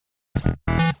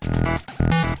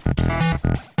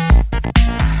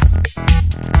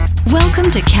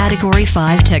Welcome to Category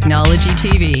 5 Technology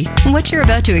TV. What you're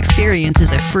about to experience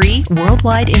is a free,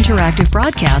 worldwide interactive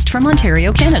broadcast from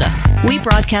Ontario, Canada. We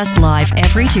broadcast live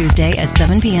every Tuesday at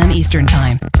 7 p.m. Eastern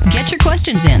Time. Get your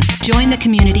questions in. Join the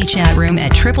community chat room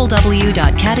at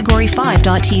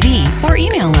www.category5.tv or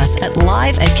email us at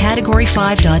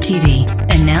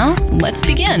live@category5.tv. And now, let's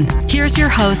begin. Here's your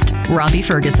host, Robbie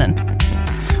Ferguson.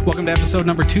 Welcome to episode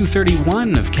number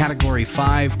 231 of Category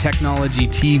 5 Technology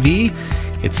TV.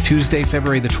 It's Tuesday,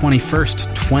 February the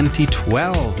 21st,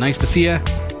 2012. Nice to see you.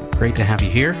 Great to have you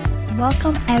here.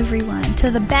 Welcome, everyone, to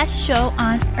the best show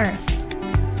on earth.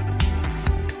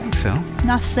 Thanks, Sil.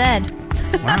 Enough said.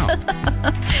 Wow.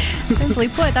 Simply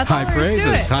put, that's all there is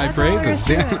to it. High praises.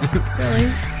 Yeah.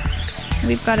 Really.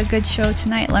 We've got a good show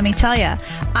tonight, let me tell you.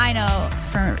 I know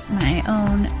for my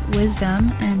own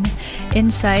wisdom and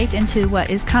insight into what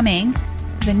is coming,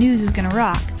 the news is going to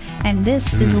rock. And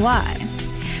this is why.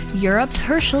 Europe's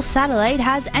Herschel satellite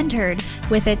has entered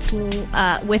with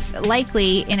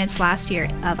likely in its last year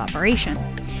of operation.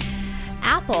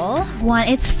 Apple won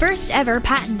its first ever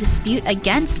patent dispute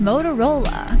against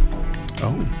Motorola.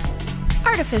 Oh.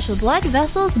 Artificial blood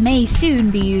vessels may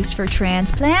soon be used for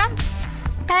transplants.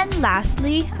 And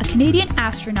lastly, a Canadian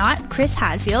astronaut, Chris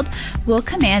Hadfield, will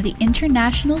command the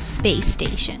International Space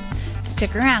Station.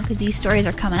 Stick around because these stories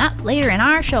are coming up later in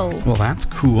our show. Well, that's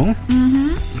cool.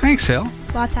 Mm-hmm. Thanks, Sil.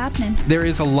 Lots happening. There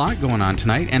is a lot going on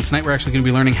tonight, and tonight we're actually going to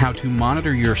be learning how to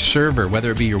monitor your server, whether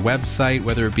it be your website,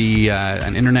 whether it be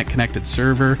an internet-connected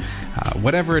server,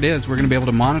 whatever it is, we're going to be able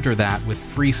to monitor that with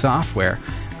free software.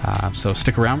 So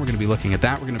stick around. We're going to be looking at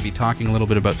that. We're going to be talking a little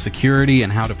bit about security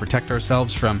and how to protect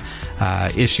ourselves from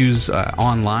issues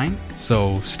online.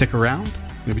 So stick around.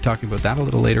 We're going to be talking about that a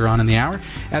little later on in the hour.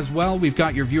 As well, we've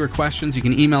got your viewer questions. You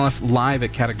can email us live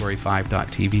at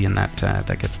category5.tv, and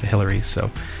that gets to Hillary.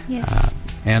 So, yes.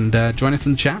 And join us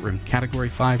in the chat room,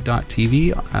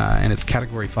 category5.tv, and it's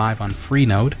Category 5 on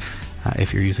Freenode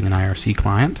if you're using an IRC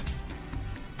client.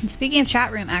 And speaking of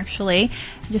chat room, actually,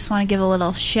 I just want to give a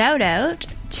little shout out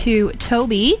to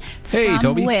Toby from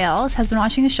Toby. Wales. Has been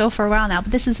watching the show for a while now,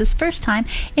 but this is his first time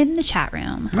in the chat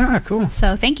room. Ah, cool.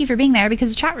 So thank you for being there,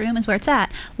 because the chat room is where it's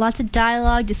at. Lots of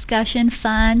dialogue, discussion,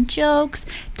 fun, jokes,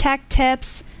 tech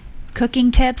tips, cooking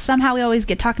tips. Somehow we always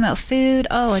get talking about food.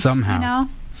 Oh, it's, Somehow,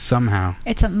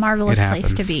 it's a marvelous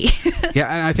place to be. Yeah,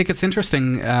 and I think it's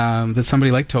interesting that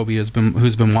somebody like Toby who's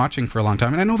been watching for a long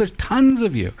time, and I know there's tons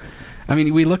of you. I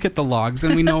mean, we look at the logs,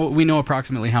 and we know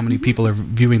approximately how many people are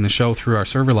viewing the show through our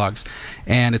server logs,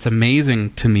 and it's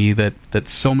amazing to me that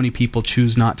so many people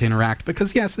choose not to interact,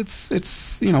 because yes,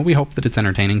 it's we hope that it's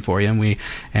entertaining for you,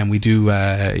 and we do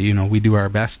our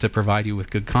best to provide you with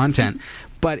good content,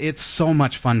 but it's so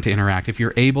much fun to interact. If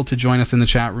you're able to join us in the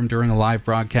chat room during a live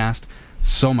broadcast,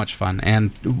 so much fun.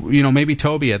 And maybe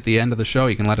Toby at the end of the show,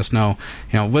 you can let us know,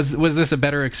 was this a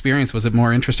better experience? Was it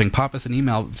more interesting? Pop us an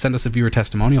email, send us a viewer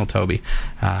testimonial, Toby,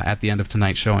 at the end of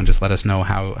tonight's show, and just let us know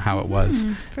how it was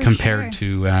compared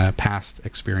to past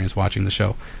experience watching the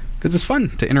show, because it's fun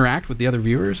to interact with the other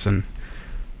viewers, and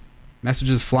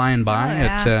messages flying by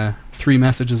at 3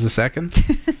 messages a second.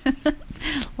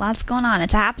 Lots going on.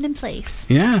 It's a happening place.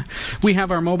 Yeah. We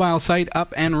have our mobile site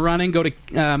up and running. Go to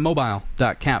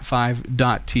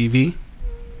mobile.cat5.tv. Can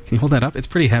you hold that up? It's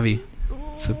pretty heavy.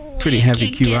 It's a pretty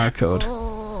heavy QR code.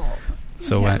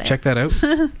 So check that out.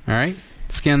 All right.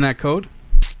 Scan that code.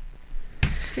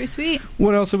 Pretty sweet.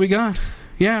 What else have we got?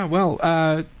 Yeah,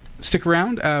 well, stick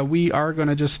around. We are going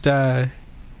to just,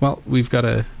 we've got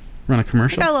to run a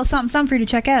commercial. We got a little something for you to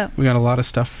check out. We got a lot of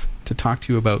stuff to talk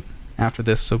to you about after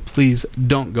this, so please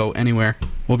don't go anywhere.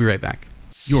 We'll be right back.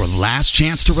 Your last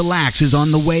chance to relax is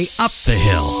on the way up the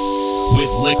hill. With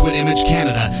Liquid Image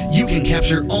Canada, you can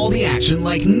capture all the action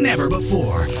like never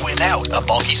before without a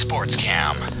bulky sports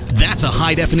cam. That's a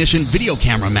high-definition video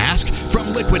camera mask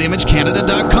from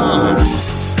liquidimagecanada.com.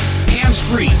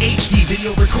 Hands-free HD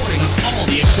video recording of all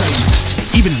the excitement.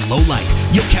 Even in low light,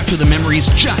 you'll capture the memories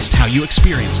just how you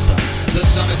experienced them. The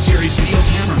Summit Series video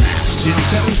camera masks in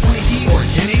 720p or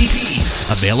 1080p.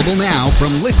 Available now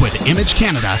from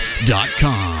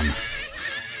liquidimagecanada.com.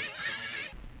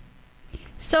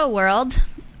 So, world,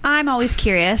 I'm always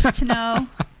curious to know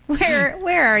where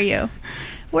are you?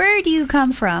 Where do you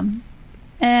come from?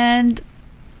 And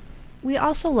we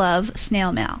also love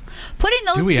snail mail. Putting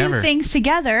those two things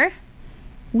together,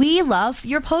 we love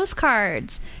your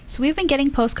postcards. So we've been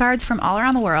getting postcards from all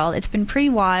around the world. It's been pretty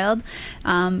wild,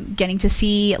 getting to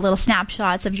see little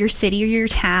snapshots of your city or your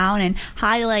town and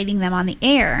highlighting them on the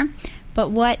air. But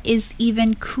what is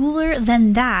even cooler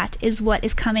than that is what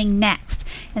is coming next.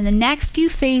 In the next few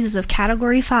phases of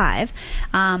Category 5,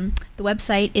 the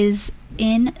website is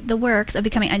in the works of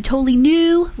becoming a totally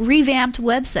new, revamped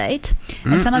website.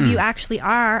 And some of you actually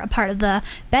are a part of the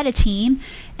beta team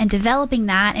and developing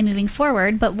that and moving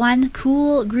forward. But one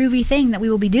cool, groovy thing that we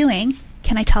will be doing,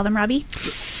 can I tell them, Robbie?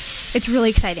 It's really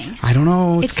exciting. I don't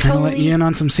know. It's kind of letting you in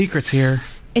on some secrets here.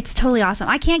 It's totally awesome.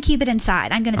 I can't keep it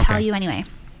inside. I'm going to tell you anyway.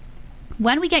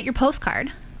 When we get your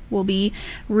postcard, we'll be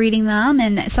reading them,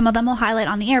 and some of them will highlight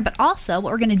on the air. But also,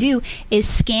 what we're going to do is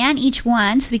scan each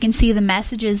one so we can see the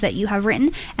messages that you have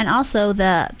written, and also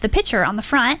the picture on the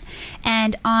front.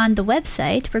 And on the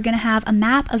website, we're going to have a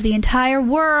map of the entire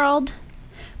world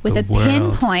with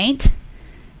pinpointing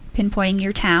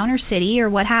your town or city or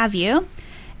what have you.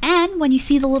 And when you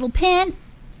see the little pin,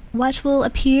 what will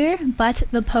appear but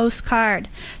the postcard?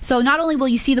 So not only will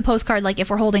you see the postcard, like if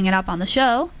we're holding it up on the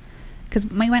show, because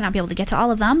we might not be able to get to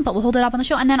all of them, but we'll hold it up on the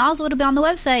show, and then also it'll be on the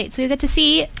website, so you get to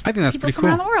see people from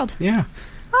around the world. Yeah.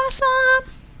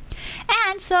 Awesome.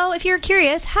 And so if you're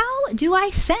curious, how do I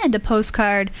send a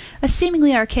postcard, a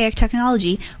seemingly archaic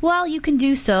technology? Well, you can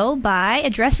do so by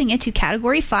addressing it to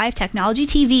Category 5 Technology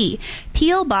TV,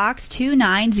 P.O. Box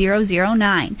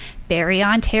 29009, Barrie,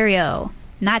 Ontario.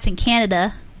 And that's in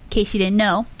Canada, in case you didn't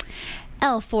know.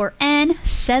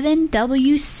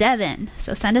 L4N7W7.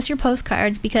 So send us your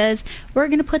postcards, because we're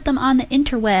going to put them on the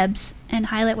interwebs and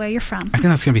highlight where you're from. I think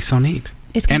that's going to be so neat.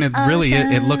 And it really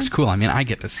it looks cool. I mean, I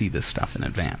get to see this stuff in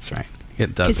advance, right?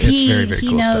 It does. It's very, very cool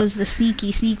he knows stuff.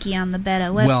 the sneaky on the beta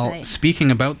website. Well, speaking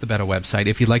about the beta website,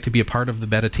 if you'd like to be a part of the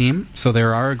beta team, so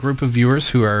there are a group of viewers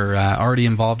who are already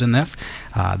involved in this.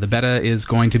 The beta is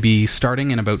going to be starting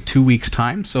in about 2 weeks'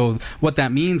 time. So what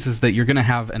that means is that you're going to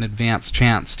have an advanced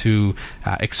chance to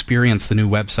experience the new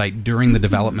website during the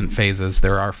development phases.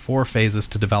 There are 4 phases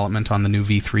to development on the new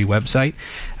V3 website,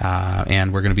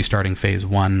 and we're going to be starting phase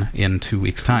 1 in 2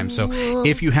 weeks' time. So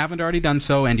if you haven't already done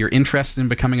so and you're interested in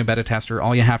becoming a beta tester,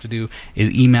 all you have to do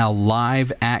is email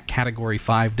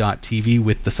live@category5.tv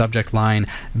with the subject line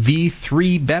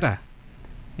V3 Beta,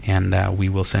 and we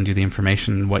will send you the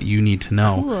information, what you need to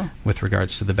know with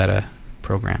regards to the beta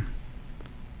program.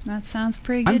 That sounds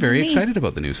pretty good. I'm very excited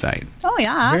about the new site. Oh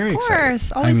yeah, very of course.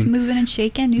 Excited. Always moving and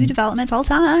shaking, new developments all the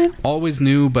time. Always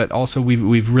new, but also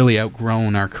we've really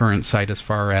outgrown our current site as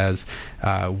far as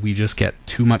we just get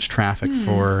too much traffic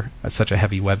for such a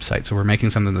heavy website. So we're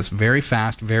making something that's very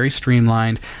fast, very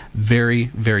streamlined, very,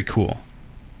 very cool.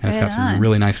 And it's got some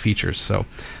really nice features. So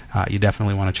you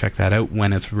definitely want to check that out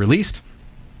when it's released.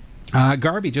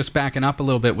 Garby, just backing up a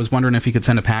little bit, was wondering if he could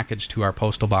send a package to our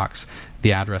postal box,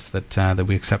 the address that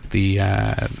we accept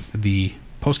the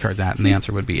postcards at, and the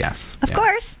answer would be yes. Of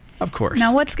course. Of course.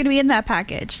 Now, what's going to be in that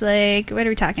package? Like, what are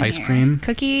we talking Ice here? cream.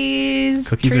 Cookies.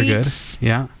 Cookies treats, are good.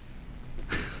 Yeah.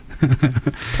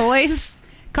 Toys.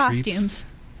 Costumes. Treats.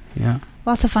 Yeah.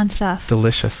 Lots of fun stuff.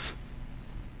 Delicious.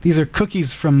 These are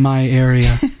cookies from my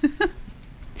area.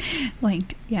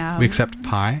 Like, yeah. We accept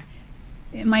pie.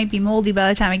 It might be moldy by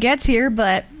the time it gets here,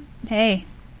 but hey,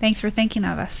 thanks for thinking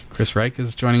of us. Chris Reich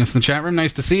is joining us in the chat room.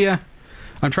 Nice to see you.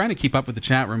 I'm trying to keep up with the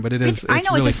chat room, but it's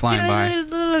really flying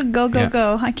by.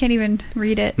 Go. I can't even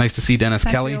read it. Nice to see Dennis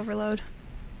Kelly. Overload.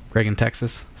 Greg in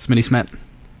Texas. Smitty Smet.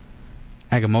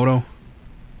 Agamotto.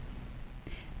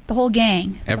 The whole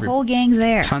gang. The whole gang's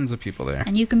there. Tons of people there.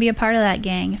 And you can be a part of that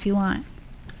gang if you want.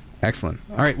 Excellent.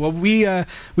 All right. Well, we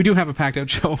do have a packed out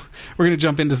show. We're going to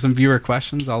jump into some viewer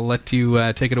questions. I'll let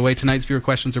you take it away. Tonight's viewer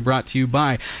questions are brought to you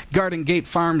by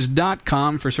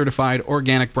GardenGateFarms.com for certified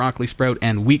organic broccoli sprout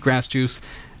and wheatgrass juice.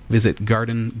 Visit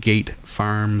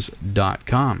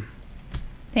GardenGateFarms.com.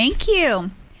 Thank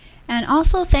you. And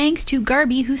also thanks to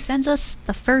Garby, who sends us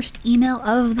the first email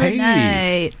of the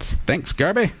night. Thanks,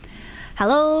 Garby.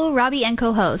 Hello, Robbie and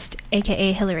co-host,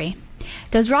 a.k.a. Hillary.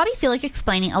 Does Robbie feel like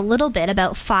explaining a little bit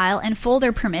about file and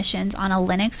folder permissions on a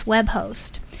Linux web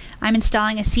host? I'm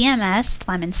installing a CMS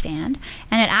lemon stand,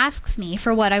 and it asks me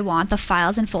for what I want the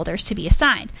files and folders to be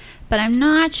assigned. But I'm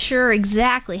not sure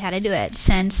exactly how to do it,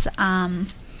 since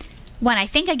when I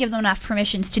think I give them enough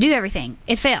permissions to do everything,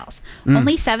 it fails.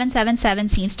 Only 777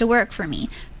 seems to work for me,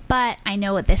 but I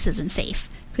know this isn't safe.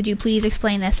 Could you please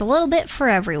explain this a little bit for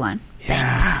everyone?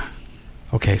 Yeah. Thanks.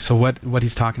 Okay, so what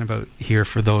he's talking about here,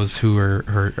 for those who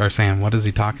are saying, what is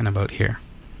he talking about here,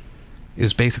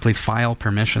 is basically file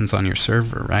permissions on your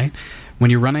server, right? When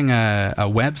you're running a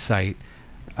website,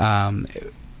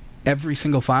 every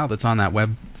single file that's on that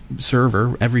web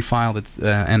server, every file that's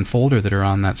and folder that are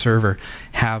on that server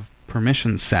have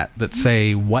permissions set that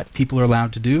say what people are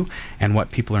allowed to do and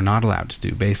what people are not allowed to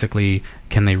do. Basically,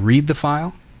 can they read the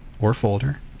file or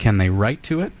folder? can they write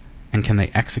to it, and can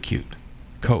they execute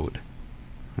code.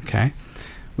 Okay?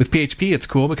 With PHP, it's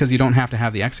cool because you don't have to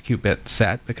have the execute bit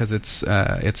set because it's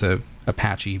a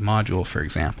Apache module, for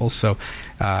example. So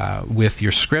with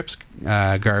your scripts,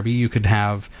 Garby, you could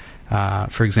have,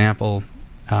 for example,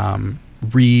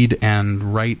 read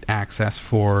and write access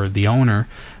for the owner,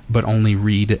 but only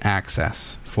read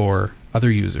access for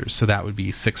other users. So that would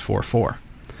be 644,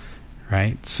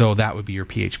 right? So that would be your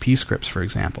PHP scripts, for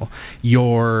example.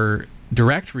 Your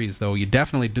directories, though,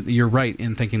 you're right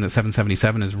in thinking that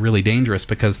 777 is really dangerous,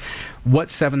 because what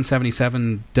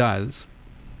 777 does,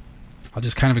 I'll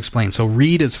just kind of explain. So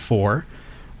read is 4,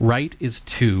 write is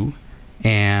 2,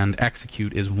 and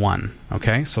execute is 1.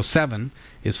 Okay, so 7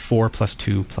 is 4 plus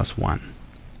 2 plus 1.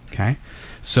 Okay,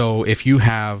 so if you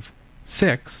have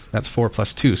 6, that's 4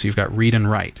 plus 2, so you've got read and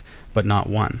write, but not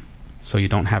 1. So you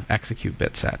don't have execute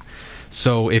bit set.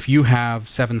 So if you have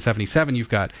 777, you've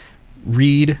got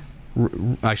read.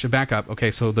 I should back up.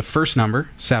 Okay, so the first number,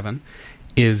 7,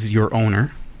 is your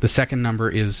owner. The second number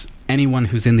is anyone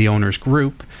who's in the owner's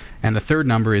group. And the third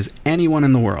number is anyone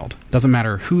in the world. Doesn't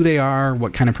matter who they are,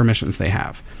 what kind of permissions they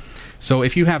have. So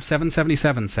if you have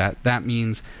 777 set, that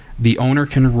means the owner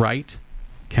can write,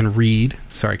 can read,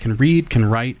 can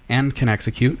write, and can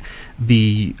execute.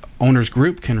 The owner's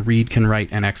group can read, can write,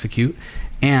 and execute.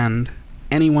 And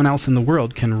anyone else in the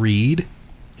world can read,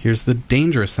 here's the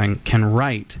dangerous thing, can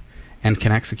write, and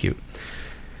can execute.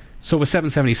 So with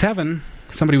 777,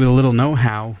 somebody with a little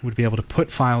know-how would be able to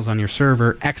put files on your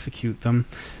server, execute them,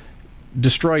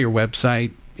 destroy your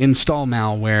website, install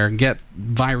malware, get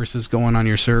viruses going on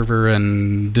your server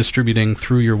and distributing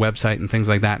through your website and things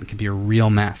like that. It can be a real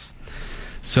mess.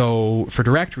 So for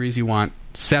directories, you want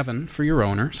 7 for your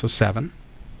owner, so 7,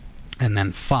 and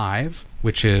then 5,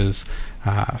 which is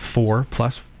 4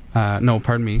 plus,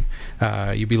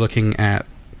 you'd be looking at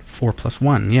 4 plus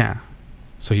 1, yeah.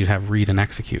 So you'd have read and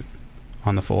execute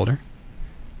on the folder,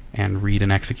 and read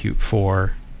and execute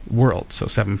for world, so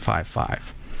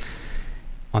 755.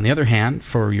 On the other hand,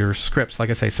 for your scripts, like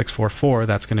I say, 644,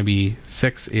 that's going to be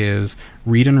 6 is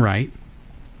read and write,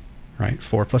 right?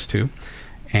 4 plus 2.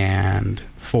 And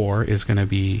 4 is going to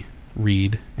be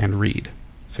read and read,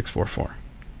 644.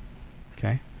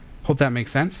 Okay? Hope that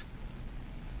makes sense.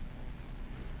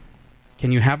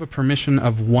 Can you have a permission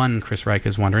of 1, Chris Reich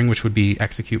is wondering, which would be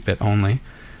execute bit only,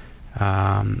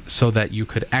 so that you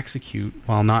could execute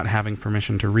while not having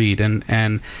permission to read?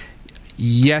 And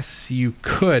yes, you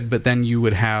could, but then you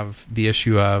would have the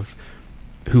issue of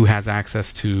who has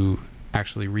access to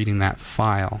actually reading that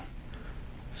file.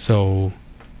 So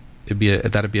that'd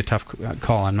be a tough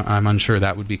call. I'm unsure.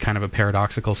 That would be kind of a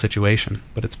paradoxical situation,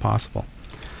 but it's possible.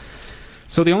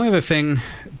 So the only other thing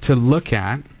to look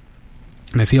at,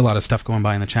 and I see a lot of stuff going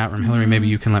by in the chat room. Hillary, maybe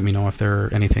you can let me know if there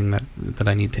are anything that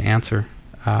I need to answer.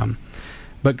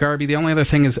 But Garby, the only other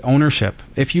thing is ownership.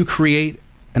 If you create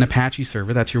an Apache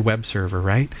server, that's your web server,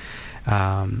 right?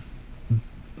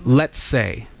 Let's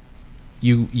say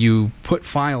you put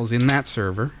files in that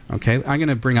server. Okay, I'm going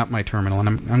to bring up my terminal, and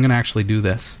I'm going to actually do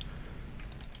this.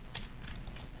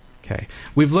 Okay,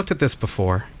 we've looked at this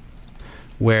before,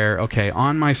 where, okay,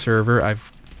 on my server,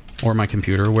 or my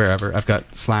computer, wherever, I've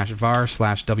got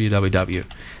 /var/www. And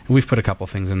we've put a couple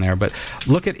things in there, but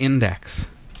look at index.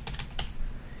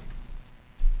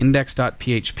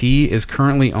 Index.php is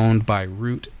currently owned by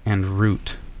root and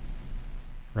root,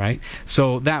 right?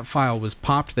 So that file was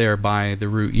popped there by the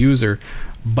root user,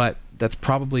 but that's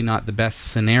probably not the best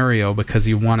scenario, because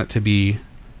you want it to be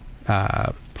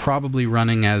probably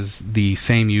running as the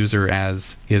same user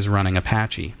as is running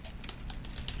Apache.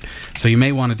 So you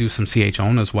may want to do some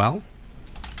chown as well.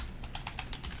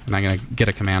 And I'm going to get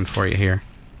a command for you here.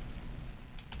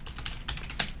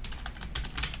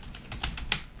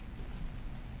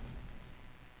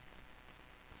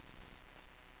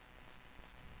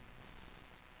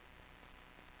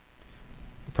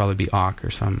 It'll probably be awk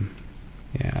or some.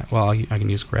 Yeah, well, I can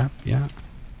use grep, yeah.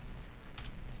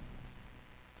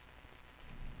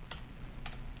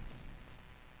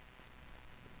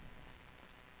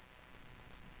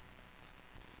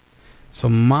 So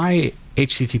my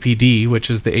HTTPD, which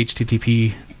is the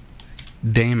HTTP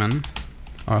daemon,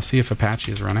 I'll see if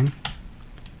Apache is running.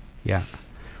 Yeah.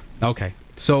 Okay.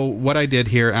 So what I did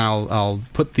here, I'll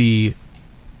put the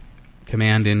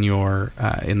command in your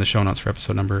in the show notes for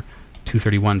episode number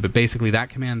 231. But basically, that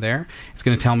command there is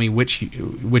going to tell me which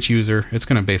user. It's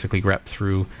going to basically grep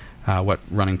through what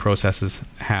running processes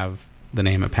have the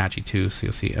name Apache 2. So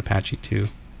you'll see Apache 2.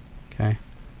 Okay.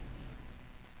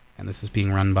 And this is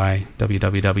being run by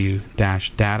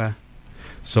www-data.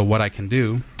 So what I can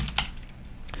do,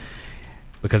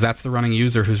 because that's the running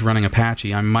user who's running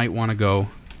Apache, I might want to go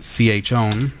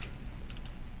chown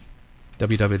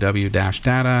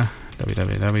www-data,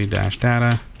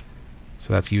 www-data,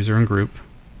 so that's user and group,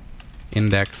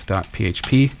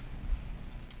 index.php.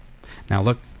 Now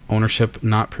look, ownership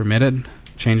not permitted,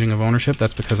 changing of ownership,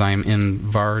 that's because I am in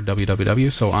var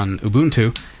www, so on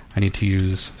Ubuntu, I need to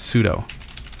use sudo.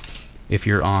 If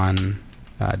you're on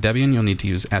Debian, you'll need to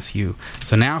use su.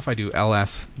 So now if I do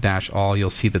ls-all,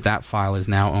 you'll see that that file is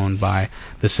now owned by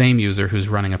the same user who's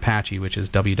running Apache, which is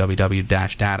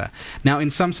www-data. Now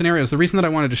in some scenarios, the reason that I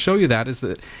wanted to show you that is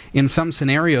that in some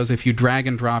scenarios, if you drag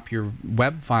and drop your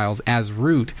web files as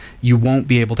root, you won't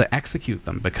be able to execute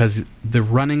them because the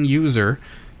running user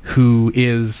who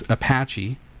is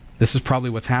Apache, this is probably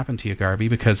what's happened to you, Garby,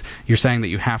 because you're saying that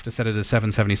you have to set it as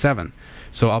 777.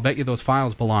 So I'll bet you those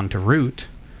files belong to root,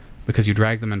 because you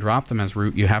drag them and drop them as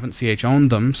root. You haven't chowned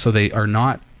them, so they are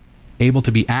not able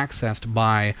to be accessed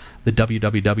by the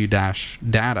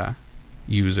www-data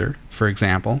user, for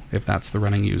example, if that's the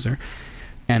running user.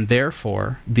 And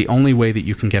therefore, the only way that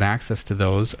you can get access to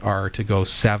those are to go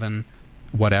 7,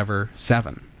 whatever,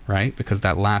 7, right? Because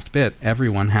that last bit,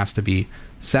 everyone has to be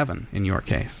 7 in your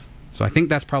case. So I think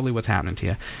that's probably what's happening to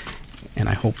you. And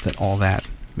I hope that all that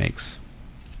makes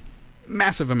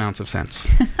massive amounts of sense.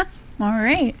 All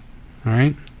right. All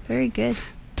right. Very good.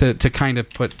 To kind of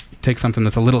take something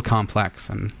that's a little complex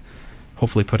and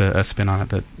hopefully put a spin on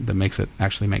it that makes it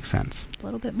actually make sense. A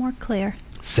little bit more clear.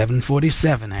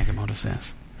 747, Agamotto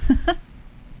says.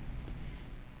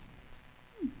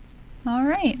 All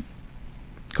right.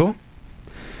 Cool.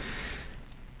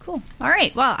 Cool. All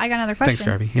right. Well, I got another question. Thanks,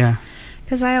 Garby. Yeah.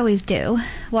 Because I always do.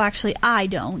 Well, actually, I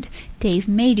don't. Dave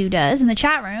Maydew does. In the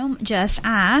chat room, just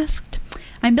asked,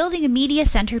 I'm building a media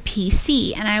center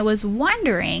PC, and I was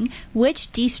wondering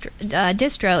which distro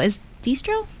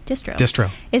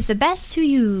is the best to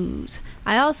use.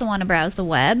 I also want to browse the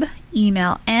web,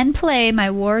 email, and play my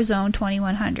Warzone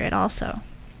 2100 also.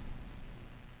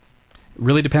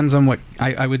 Really depends on what...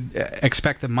 I would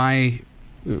expect that my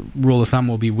rule of thumb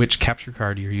will be which capture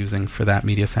card you're using for that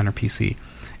media center PC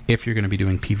if you're going to be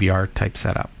doing PVR type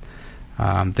setup.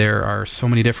 There are so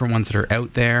many different ones that are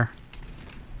out there.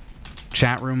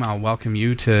 Chat room, I'll welcome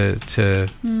you to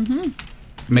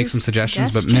make some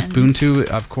suggestions. But Mythbuntu,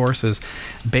 of course, is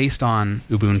based on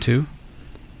Ubuntu,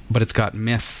 but it's got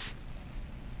Myth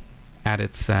at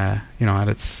its at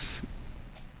its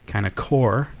kind of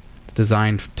core. It's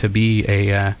designed to be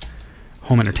a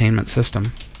home entertainment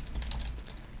system.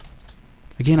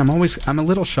 Again, I'm a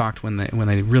little shocked when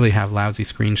they really have lousy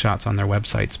screenshots on their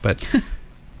websites, but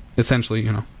essentially,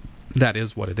 that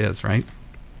is what it is, right?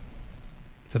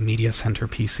 It's a media center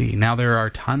PC. Now there are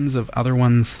tons of other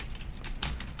ones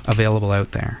available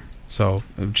out there. So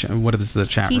what does the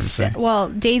chat room say? Well,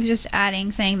 Dave's just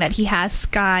saying that he has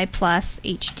Sky Plus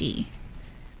HD.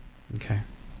 Okay.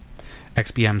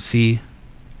 XBMC,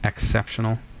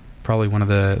 exceptional. Probably one of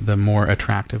the more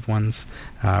attractive ones.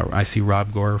 I see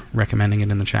Rob Gore recommending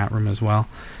it in the chat room as well.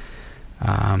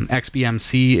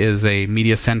 XBMC is a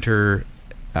media center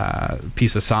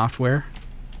piece of software.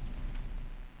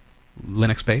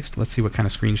 Linux-based. Let's see what kind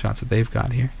of screenshots that they've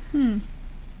got here.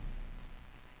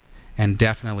 And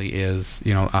definitely is,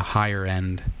 a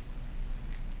higher-end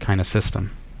kind of system.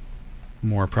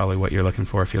 More probably what you're looking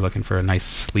for if you're looking for a nice,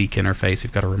 sleek interface.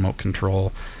 You've got a remote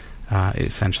control,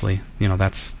 essentially.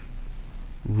 That's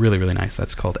really, really nice.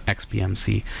 That's called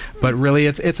XBMC. But really,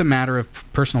 it's a matter of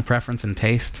personal preference and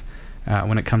taste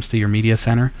when it comes to your media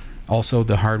center. Also,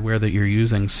 the hardware that you're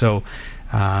using. So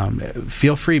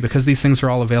feel free, because these things are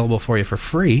all available for you for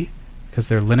free, because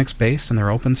they're Linux-based and they're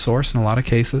open source in a lot of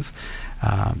cases.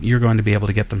 You're going to be able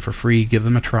to get them for free. Give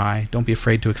them a try. Don't be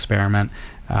afraid to experiment.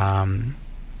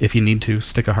 If you need to,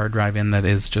 stick a hard drive in that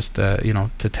is just to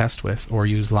test with, or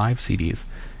use live CDs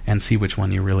and see which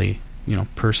one you really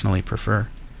personally prefer.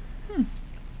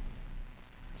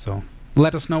 So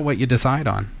let us know what you decide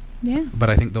on. Yeah. But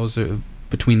I think those are,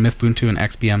 between Mythbuntu and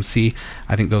XBMC,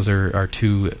 I think those are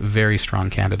two very strong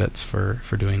candidates for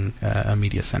doing a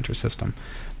media center system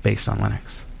based on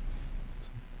Linux.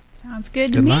 Sounds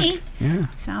good to me. Luck. Yeah.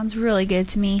 Sounds really good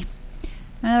to me.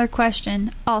 Another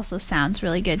question also sounds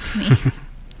really good to me.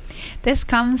 This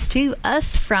comes to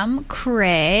us from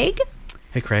Craig.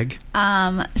 Hey, Craig.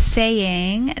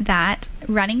 Saying that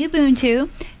running Ubuntu,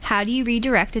 how do you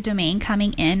redirect a domain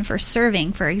coming in for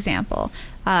serving, for example,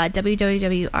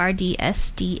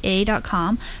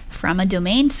 www.rdsda.com from a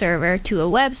domain server to a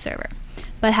web server,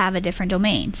 but have a different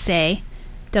domain, say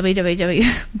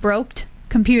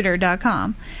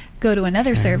www.brokedcomputer.com, go to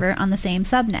another server on the same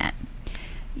subnet.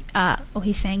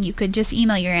 he's saying you could just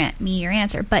email me your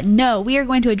answer. But no, we are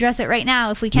going to address it right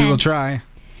now if we can. We will try.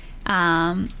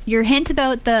 Your hint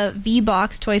about the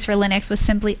V-Box toys for Linux was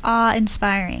simply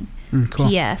awe-inspiring. Cool.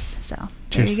 P.S. So,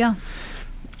 Cheers. there you go.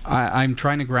 I'm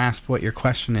trying to grasp what your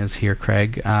question is here,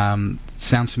 Craig.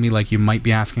 Sounds to me like you might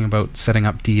be asking about setting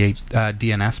up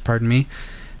DNS,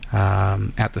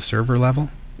 at the server level.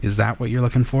 Is that what you're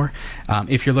looking for?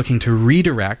 If you're looking to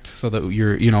redirect so that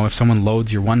if someone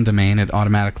loads your one domain, it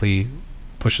automatically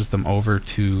pushes them over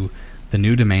to the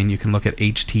new domain, you can look at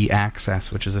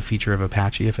htaccess, which is a feature of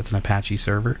Apache if it's an Apache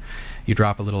server. You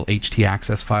drop a little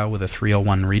htaccess file with a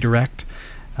 301 redirect,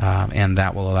 and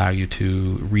that will allow you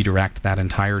to redirect that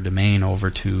entire domain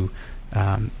over to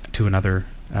another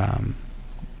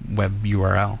web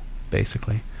URL,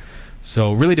 basically.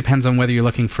 So it really depends on whether you're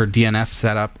looking for DNS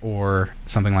setup or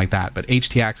something like that. But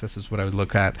htaccess is what I would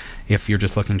look at if you're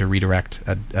just looking to redirect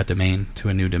a domain to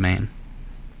a new domain.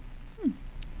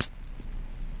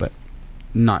 But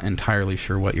not entirely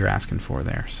sure what you're asking for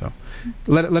there. So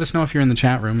let us know if you're in the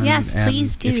chat room. Yes, and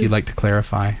please do. If you'd like to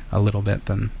clarify a little bit,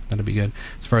 then that'd be good.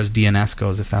 As far as DNS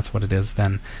goes, if that's what it is,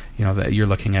 then that you're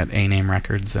looking at A-name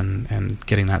records and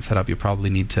getting that set up. You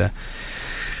probably need to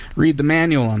read the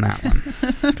manual on that one,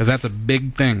 because that's a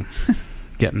big thing,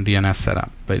 getting DNS set up.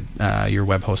 But your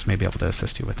web host may be able to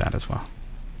assist you with that as well.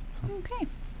 So, Okay.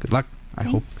 good luck. I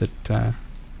hope that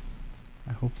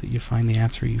you find the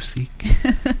answer you seek.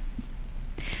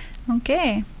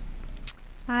 Okay.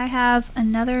 I have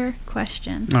another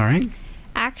question. All right.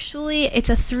 Actually, it's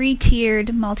a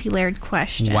 3-tiered, multi-layered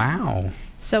question. Wow.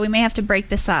 So we may have to break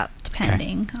this up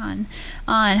depending on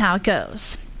how it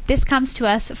goes. This comes to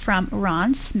us from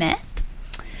Ron Smith,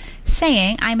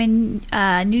 saying, I'm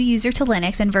a new user to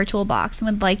Linux and VirtualBox and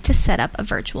would like to set up a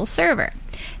virtual server,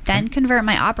 then convert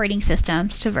my operating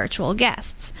systems to virtual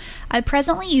guests. I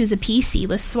presently use a PC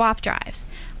with swap drives.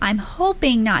 I'm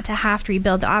hoping not to have to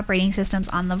rebuild the operating systems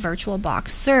on the VirtualBox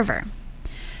server.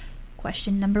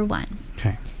 Question number 1.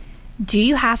 Okay. Do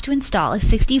you have to install a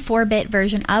 64-bit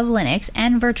version of Linux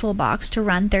and VirtualBox to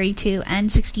run 32 and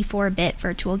 64-bit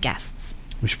virtual guests?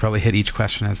 We should probably hit each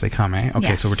question as they come, eh? Okay,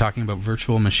 Yes. so we're talking about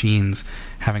virtual machines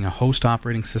having a host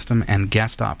operating system and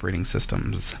guest operating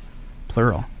systems,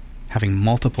 plural, having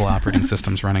multiple operating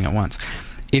systems running at once.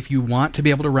 If you want to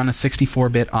be able to run a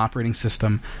 64-bit operating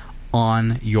system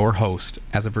on your host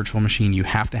as a virtual machine, you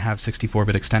have to have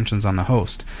 64-bit extensions on the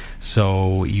host.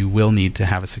 So you will need to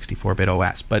have a 64-bit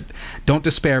OS. But don't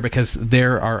despair, because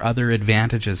there are other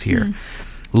advantages here.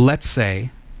 Let's say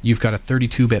you've got a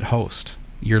 32-bit host.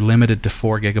 You're limited to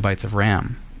 4 gigabytes of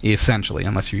RAM, essentially,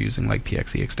 unless you're using like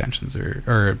PXE extensions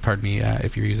or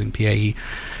if you're using PAE.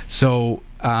 So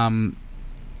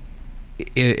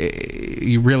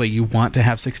you want to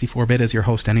have 64-bit as your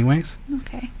host anyways.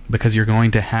 Okay. Because you're going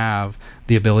to have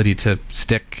the ability to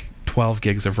stick 12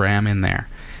 gigs of RAM in there.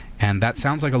 And that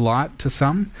sounds like a lot to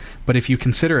some, but if you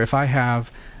consider, if I have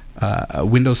a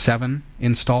Windows 7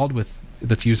 installed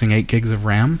that's using 8 gigs of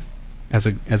RAM as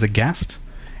a guest,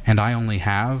 and I only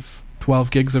have 12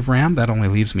 gigs of RAM, that only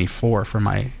leaves me 4 for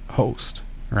my host,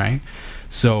 right?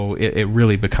 So it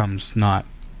really becomes not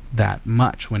that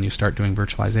much when you start doing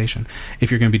virtualization.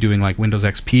 If you're going to be doing like Windows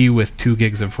XP with 2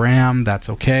 gigs of RAM, that's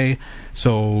okay.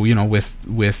 So,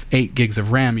 with 8 gigs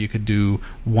of RAM, you could do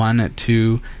 1 at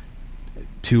 2,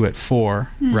 2 at 4,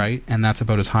 right? And that's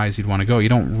about as high as you'd want to go. You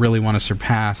don't really want to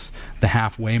surpass the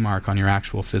halfway mark on your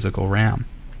actual physical RAM.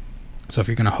 So if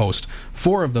you're going to host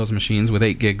 4 of those machines with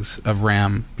 8 gigs of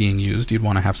RAM being used, you'd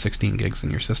want to have 16 gigs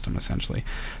in your system, essentially.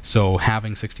 So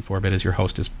having 64-bit as your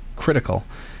host is critical,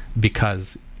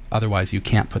 because otherwise you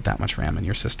can't put that much RAM in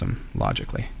your system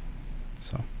logically.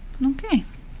 So. Okay.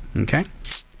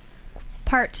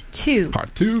 Part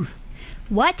 2.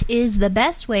 What is the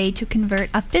best way to convert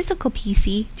a physical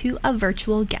PC to a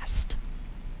virtual guest?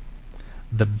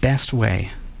 The best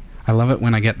way. I love it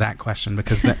when I get that question,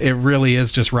 because it really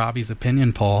is just Robbie's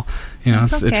opinion poll.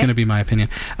 It's going to be my opinion.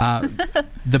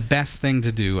 The best thing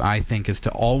to do, I think, is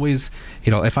to always,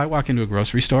 if I walk into a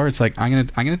grocery store, it's like I'm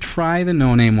gonna try the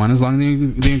no-name one, as long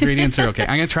as the ingredients are okay.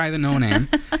 I'm gonna try the no-name,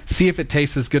 see if it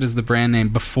tastes as good as the brand name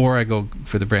before I go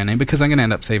for the brand name, because I'm gonna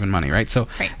end up saving money, right? So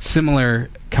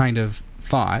similar kind of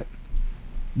thought.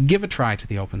 Give a try to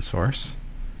the open source.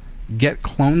 Get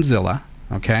Clonezilla,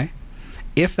 okay?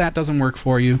 If that doesn't work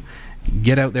for you,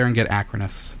 get out there and get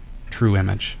Acronis, True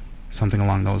Image, something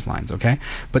along those lines, okay?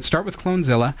 But start with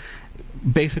Clonezilla.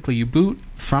 Basically, you boot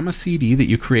from a CD that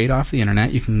you create off the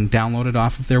internet. You can download it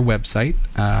off of their website.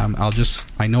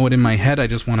 I know it in my head. I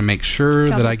just want to make sure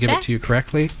that I give it to you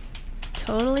correctly.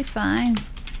 Totally fine.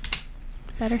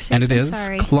 Better safe and it than is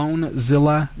sorry.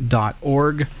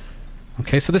 clonezilla.org.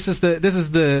 Okay, so this is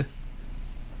the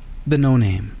no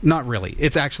name. Not really.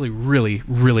 It's actually really,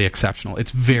 really exceptional.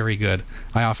 It's very good.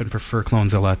 I often prefer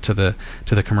Clonezilla to the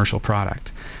commercial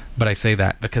product. But I say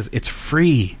that because it's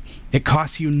free. It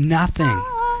costs you nothing.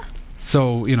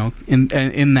 So,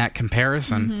 in that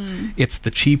comparison, it's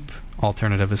the cheap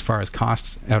alternative as far as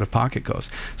costs out of pocket goes.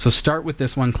 So start with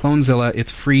this one, Clonezilla.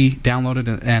 It's free. Download it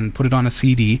and put it on a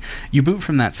CD. You boot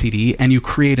from that CD and you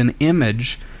create an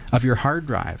image of your hard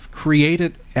drive. Create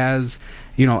it as,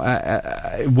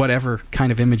 whatever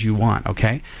kind of image you want,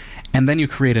 okay? And then you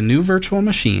create a new virtual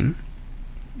machine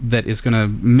that is going to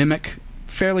mimic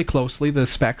fairly closely the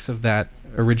specs of that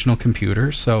original computer.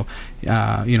 So,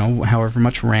 however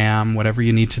much RAM, whatever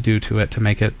you need to do to it to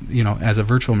make it, as a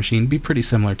virtual machine, be pretty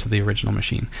similar to the original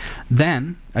machine.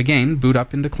 Then, again, boot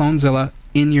up into Clonezilla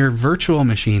in your virtual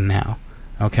machine now,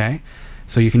 okay?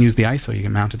 So you can use the ISO, you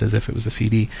can mount it as if it was a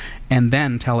CD, and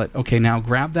then tell it, okay, now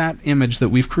grab that image that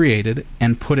we've created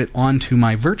and put it onto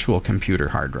my virtual computer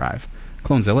hard drive.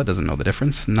 Clonezilla doesn't know the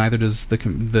difference, neither does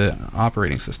the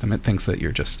operating system. It thinks that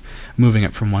you're just moving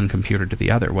it from one computer to the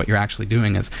other. What you're actually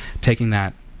doing is taking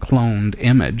that cloned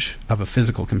image of a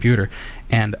physical computer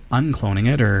and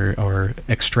uncloning it or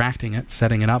extracting it,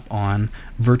 setting it up on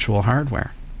virtual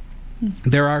hardware.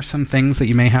 There are some things that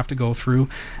you may have to go through.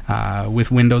 With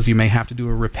Windows, you may have to do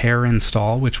a repair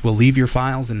install, which will leave your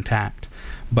files intact,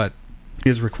 but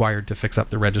is required to fix up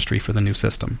the registry for the new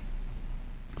system.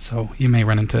 So you may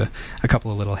run into a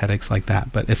couple of little headaches like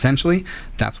that, but essentially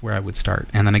that's where I would start.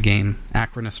 And then again,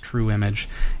 Acronis True Image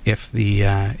if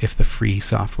the free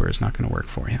software is not going to work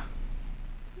for you.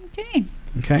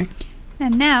 Okay.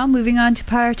 And now moving on to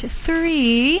part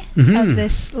 3 of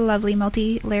this lovely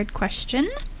multi-layered question.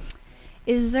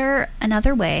 Is there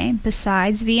another way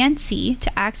besides VNC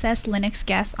to access Linux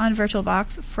guests on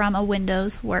VirtualBox from a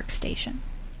Windows workstation?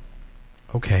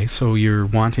 Okay, so you're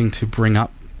wanting to bring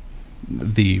up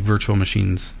the virtual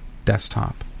machine's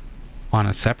desktop on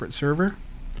a separate server?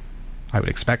 I would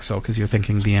expect so, because you're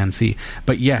thinking VNC.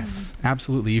 But yes,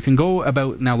 absolutely. You can go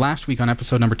about... Now, last week on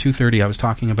episode number 230, I was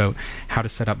talking about how to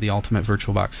set up the ultimate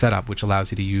VirtualBox setup, which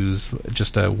allows you to use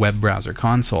just a web browser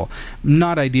console.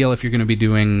 Not ideal if you're going to be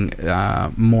doing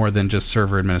more than just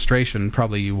server administration.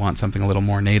 Probably you want something a little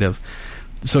more native.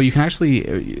 So you can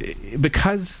actually...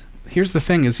 Because... Here's the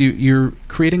thing, is you're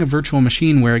creating a virtual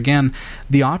machine where, again,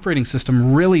 the operating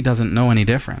system really doesn't know any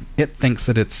different. It thinks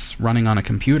that it's running on a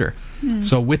computer.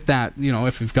 So with that,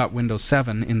 if you've got Windows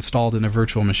 7 installed in a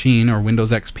virtual machine or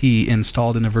Windows XP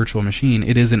installed in a virtual machine,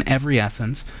 it is in every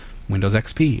essence Windows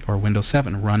XP or Windows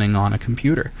 7 running on a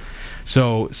computer.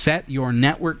 So set your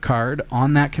network card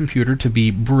on that computer to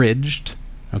be bridged.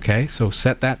 Okay, so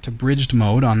set that to bridged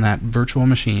mode on that virtual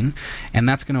machine, and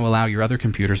that's going to allow your other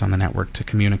computers on the network to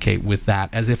communicate with that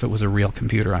as if it was a real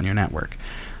computer on your network.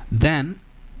 Then,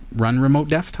 run remote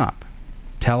desktop.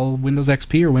 Tell Windows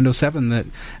XP or Windows 7 that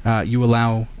you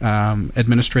allow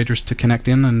administrators to connect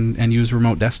in and use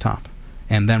remote desktop.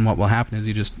 And then what will happen is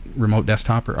you just remote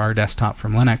desktop or R desktop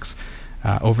from Linux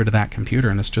over to that computer,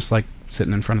 and it's just like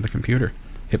sitting in front of the computer.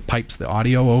 It pipes the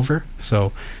audio over,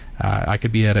 so... I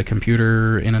could be at a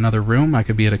computer in another room. I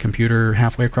could be at a computer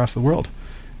halfway across the world,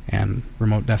 and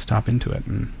remote desktop into it,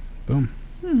 and boom,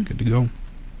 good to go.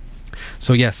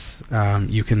 So yes,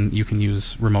 you can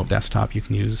use remote desktop. You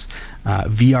can use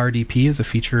VRDP as a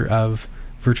feature of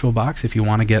VirtualBox if you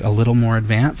want to get a little more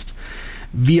advanced.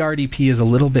 VRDP is a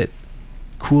little bit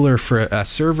cooler for a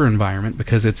server environment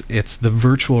because it's the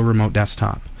virtual remote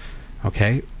desktop.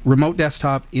 Okay, remote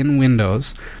desktop in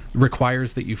Windows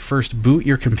requires that you first boot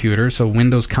your computer, so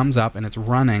Windows comes up and it's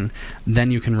running, then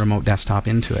you can remote desktop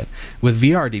into it. With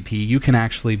VRDP, you can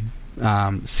actually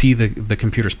see the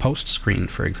computer's post screen,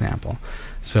 for example.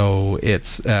 So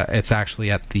it's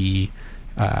actually at the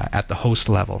host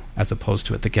level as opposed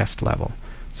to at the guest level.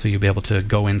 So you'll be able to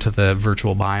go into the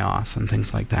virtual BIOS and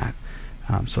things like that.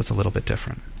 So it's a little bit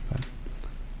different. But,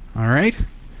 all right.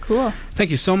 Cool.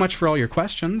 Thank you so much for all your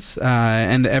questions.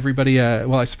 And everybody,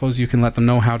 I suppose you can let them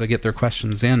know how to get their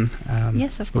questions in.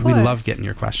 Yes, of course. But we love getting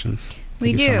your questions.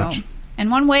 We do. So much. And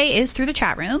one way is through the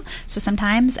chat room. So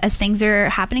sometimes as things are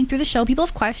happening through the show, people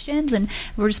have questions, and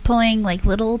we're just pulling like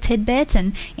little tidbits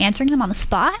and answering them on the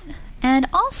spot. And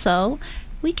also,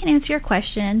 we can answer your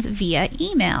questions via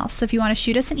email. So if you want to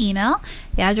shoot us an email,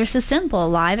 the address is simple,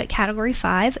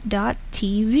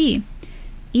 live@category5.tv.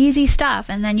 Easy stuff,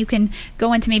 and then you can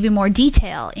go into maybe more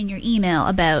detail in your email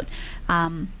about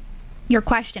your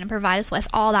question and provide us with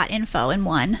all that info in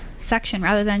one section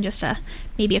rather than just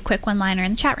maybe a quick one-liner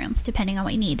in the chat room, depending on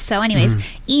what you need. So anyways,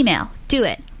 email, do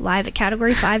it, live at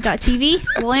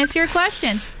category5.tv. We'll answer your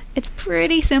questions. It's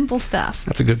pretty simple stuff.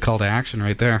 That's a good call to action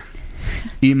right there.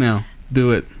 Email,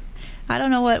 do it. I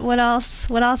don't know what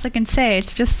else I can say.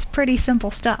 It's just pretty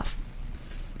simple stuff.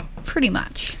 Pretty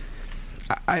much.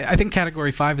 I think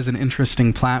Category 5 is an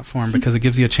interesting platform because it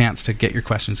gives you a chance to get your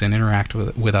questions and interact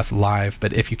with us live.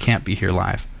 But if you can't be here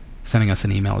live, sending us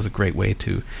an email is a great way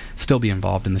to still be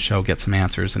involved in the show, get some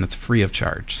answers, and it's free of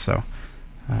charge. So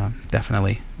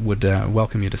definitely would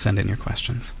welcome you to send in your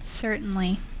questions.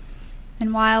 Certainly.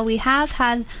 And while we have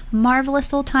had a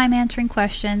marvelous old time answering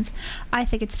questions, I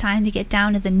think it's time to get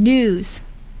down to the news.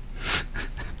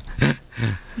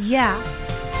 Yeah.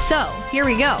 So, here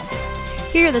we go.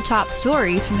 Here are the top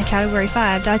stories from the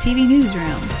Category5.tv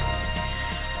newsroom.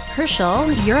 Herschel,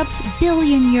 Europe's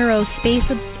billion-euro space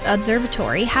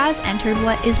observatory, has entered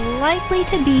what is likely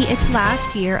to be its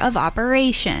last year of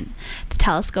operation. The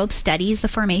telescope studies the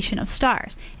formation of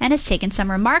stars and has taken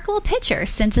some remarkable pictures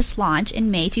since its launch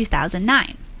in May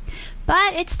 2009.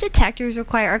 But its detectors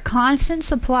require a constant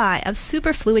supply of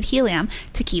superfluid helium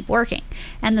to keep working,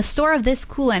 and the store of this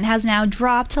coolant has now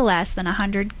dropped to less than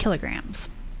 100 kilograms.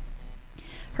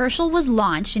 Herschel was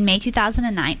launched in May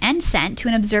 2009 and sent to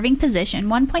an observing position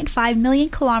 1.5 million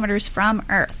kilometers from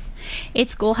Earth.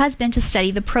 Its goal has been to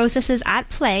study the processes at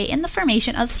play in the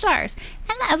formation of stars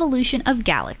and the evolution of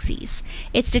galaxies.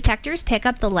 Its detectors pick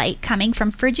up the light coming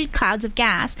from frigid clouds of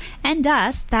gas and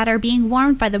dust that are being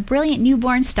warmed by the brilliant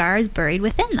newborn stars buried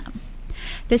within them.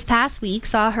 This past week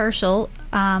saw Herschel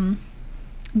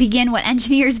begin what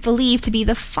engineers believe to be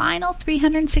the final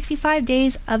 365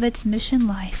 days of its mission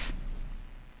life.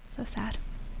 So sad.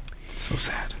 So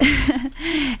sad.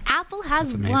 Apple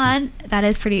has won. That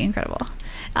is pretty incredible.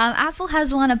 Apple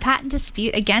has won a patent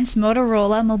dispute against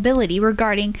Motorola Mobility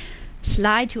regarding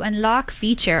slide to unlock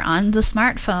feature on the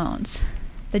smartphones.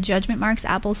 The judgment marks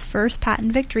Apple's first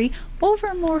patent victory over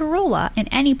Motorola in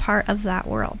any part of that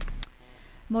world.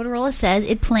 Motorola says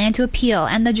it planned to appeal,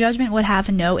 and the judgment would have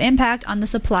no impact on the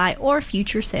supply or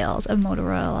future sales of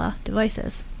Motorola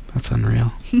devices. That's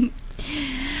unreal.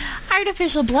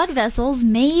 Artificial blood vessels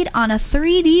made on a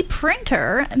 3D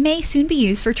printer may soon be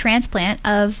used for transplant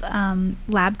of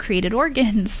lab-created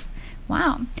organs.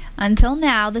 Wow. Until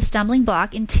now, the stumbling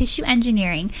block in tissue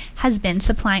engineering has been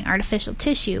supplying artificial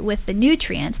tissue with the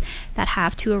nutrients that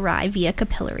have to arrive via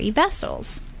capillary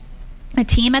vessels. A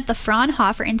team at the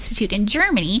Fraunhofer Institute in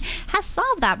Germany has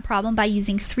solved that problem by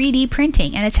using 3D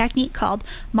printing and a technique called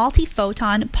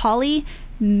multiphoton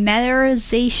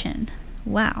polymerization.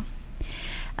 Wow.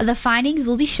 The findings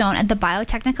will be shown at the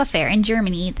Biotechnical Fair in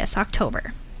Germany this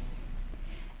October.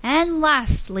 And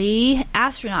lastly,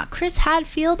 astronaut Chris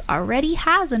Hadfield already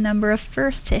has a number of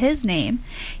firsts to his name.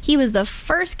 He was the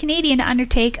first Canadian to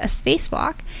undertake a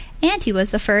spacewalk, and he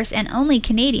was the first and only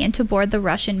Canadian to board the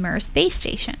Russian Mir space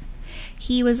station.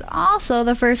 He was also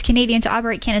the first Canadian to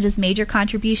operate Canada's major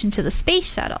contribution to the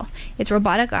space shuttle, its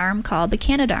robotic arm called the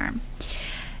Canadarm.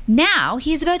 Now,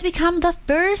 he is about to become the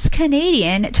first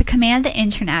Canadian to command the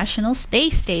International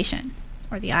Space Station,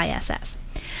 or the ISS.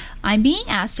 I'm being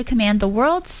asked to command the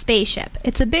world's spaceship.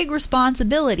 It's a big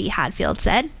responsibility, Hadfield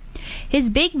said.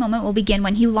 His big moment will begin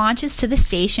when he launches to the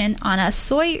station on a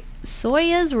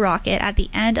Soyuz rocket at the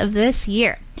end of this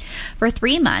year. For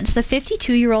 3 months, the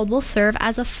 52-year-old will serve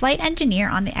as a flight engineer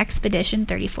on the Expedition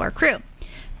 34 crew.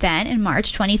 Then, in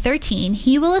March 2013,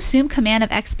 he will assume command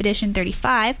of Expedition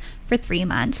 35 for 3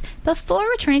 months before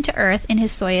returning to Earth in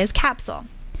his Soyuz capsule.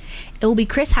 It will be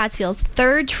Chris Hadfield's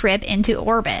third trip into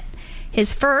orbit.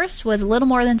 His first was a little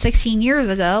more than 16 years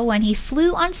ago when he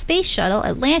flew on Space Shuttle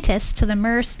Atlantis to the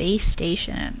Mir space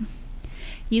station.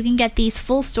 You can get these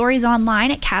full stories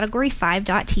online at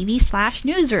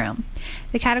category5.tv/newsroom.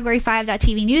 The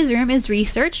Category5.tv newsroom is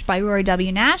researched by Rory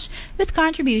W. Nash with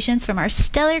contributions from our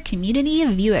stellar community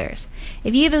of viewers.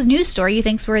 If you have a news story you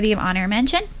think is worthy of honor or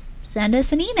mention, send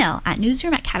us an email at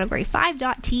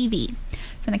newsroom@category5.tv.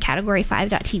 From the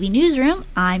Category5.tv newsroom,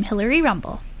 I'm Hillary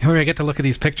Rumble. Hillary, I get to look at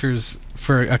these pictures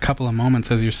for a couple of moments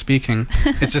as you're speaking.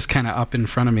 It's just kind of up in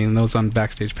front of me, and those on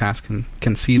Backstage Pass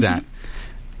can see that.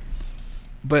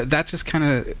 But that just kind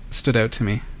of stood out to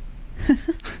me.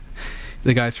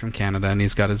 The guy's from Canada, and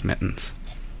he's got his mittens.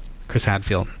 Chris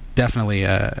Hadfield, definitely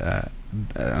an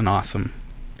awesome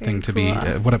thing to be.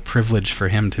 What a privilege for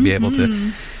him to be able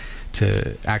to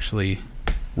actually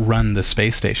run the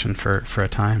space station for a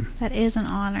time. That is an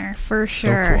honor, for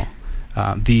sure. So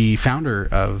cool. The founder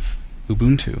of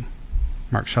Ubuntu,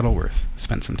 Mark Shuttleworth,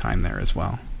 spent some time there as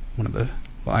well. The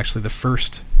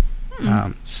first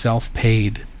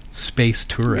self-paid space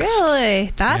tourist.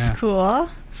 Really? That's cool.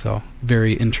 So,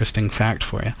 very interesting fact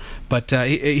for you. But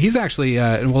he's actually,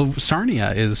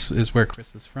 Sarnia is where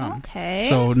Chris is from. Okay.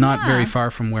 So, not very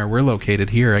far from where we're located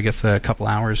here. I guess a couple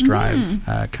hours drive,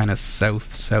 kind of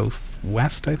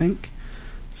southwest, I think.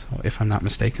 So, if I'm not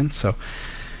mistaken. So,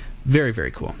 very,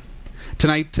 very cool.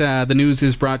 Tonight, the news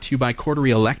is brought to you by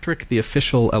Category Electric, the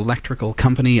official electrical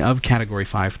company of Category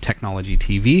 5 Technology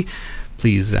TV.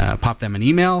 Please pop them an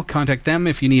email. Contact them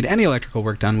if you need any electrical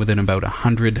work done within about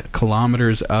 100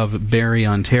 kilometers of Barrie,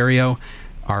 Ontario.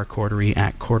 Our Category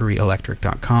at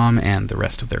CategoryElectric.com, and the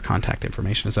rest of their contact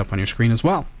information is up on your screen as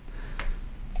well.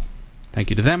 Thank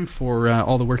you to them for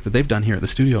all the work that they've done here at the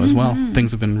studio as well.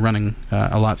 Things have been running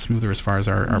a lot smoother as far as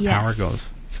our power goes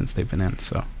since they've been in.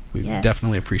 So we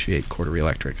definitely appreciate Category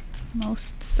Electric.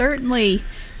 Most certainly.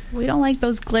 We don't like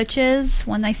those glitches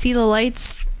when I see the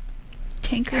lights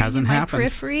tinkering in my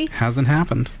periphery. Hasn't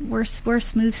happened. We're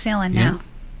smooth sailing now.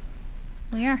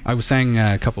 We are. I was saying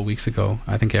a couple of weeks ago,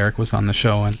 I think Eric was on the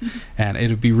show, and it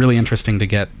would be really interesting to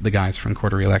get the guys from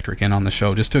Category Electric in on the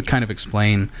show just to kind of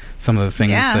explain some of the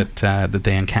things that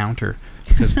they encounter.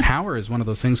 Because power is one of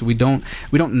those things that we don't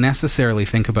necessarily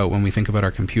think about when we think about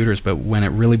our computers, but when it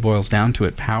really boils down to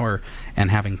it, power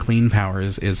and having clean power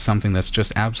is something that's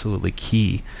just absolutely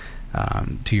key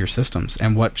to your systems.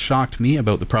 And what shocked me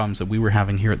about the problems that we were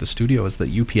having here at the studio is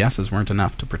that UPSs weren't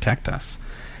enough to protect us.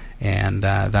 And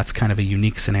that's kind of a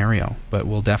unique scenario, but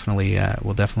we'll definitely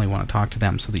want to talk to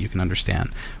them so that you can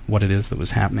understand what it is that was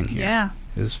happening here. Yeah.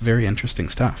 It's very interesting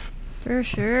stuff. For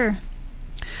sure.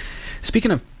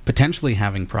 Speaking of potentially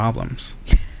having problems,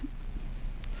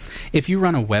 if you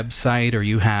run a website or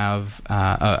you have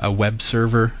a web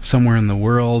server somewhere in the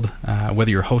world, whether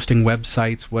you're hosting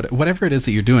websites, whatever it is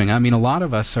that you're doing, I mean, a lot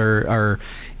of us are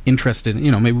interested,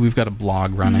 maybe we've got a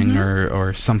blog running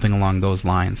or something along those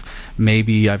lines.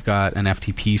 Maybe I've got an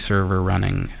FTP server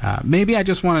running. Maybe I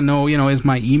just want to know, is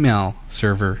my email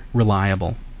server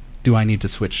reliable? Do I need to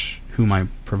switch who my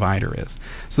provider is?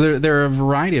 So there are a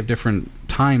variety of different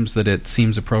times that it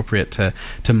seems appropriate to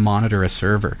monitor a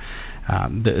server.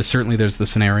 Certainly there's the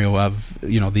scenario of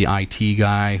the IT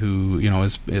guy who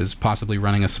is possibly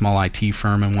running a small IT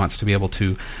firm and wants to be able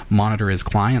to monitor his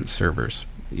client's servers.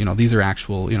 These are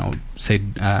actual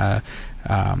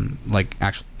like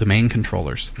actual domain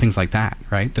controllers, things like that,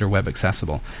 right, that are web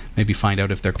accessible. Maybe find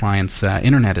out if their client's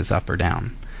internet is up or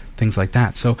down, things like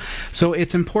that. So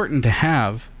it's important to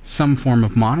have some form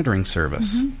of monitoring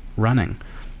service running.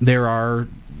 There are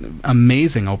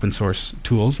amazing open source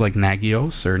tools like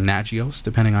Nagios,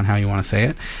 depending on how you want to say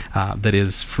it, that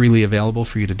is freely available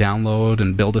for you to download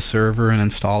and build a server and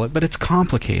install it, but it's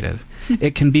complicated.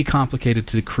 It can be complicated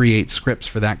to create scripts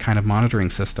for that kind of monitoring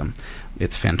system.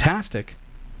 It's fantastic,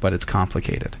 but it's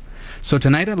complicated. So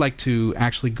tonight I'd like to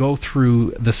actually go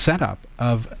through the setup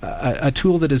of a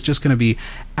tool that is just going to be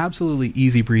absolutely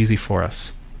easy breezy for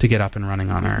us to get up and running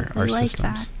on our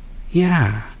systems. That.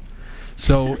 Yeah.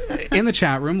 So in the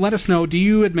chat room, let us know, do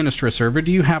you administer a server?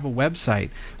 Do you have a website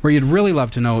where you'd really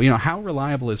love to know, how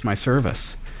reliable is my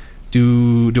service?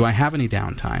 Do I have any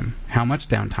downtime? How much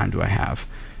downtime do I have?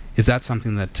 Is that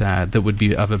something that would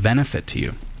be of a benefit to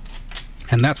you?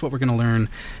 And that's what we're going to learn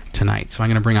tonight. So I'm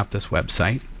going to bring up this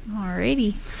website.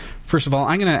 Alrighty. First of all,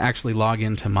 I'm going to actually log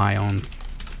into my own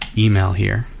email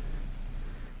here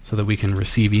so that we can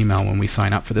receive email when we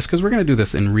sign up for this, because we're going to do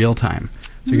this in real time.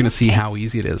 So you're going to see how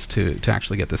easy it is to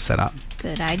actually get this set up.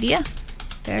 Good idea.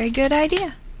 Very good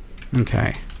idea.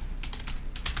 Okay.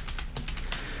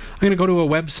 I'm going to go to a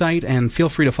website, and feel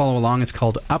free to follow along. It's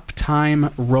called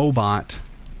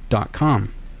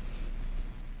uptimerobot.com.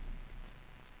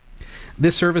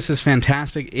 This service is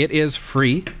fantastic. It is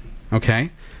free.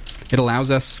 Okay. It allows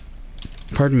us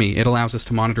to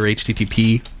monitor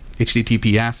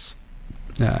HTTPS.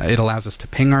 It allows us to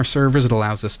ping our servers. It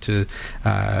allows us to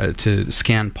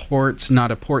scan ports, not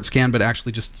a port scan, but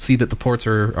actually just see that the ports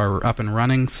are up and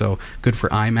running. So good for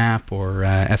IMAP or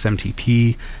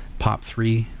SMTP,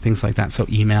 POP3, things like that. So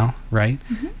email, right?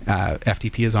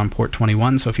 FTP is on port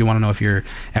 21. So if you want to know if your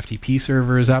FTP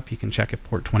server is up, you can check if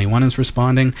port 21 is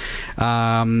responding.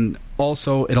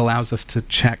 Also, it allows us to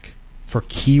check for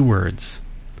keywords.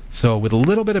 So with a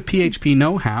little bit of PHP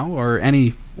know-how, or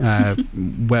any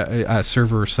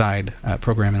server-side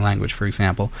programming language, for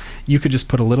example, you could just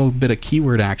put a little bit of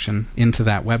keyword action into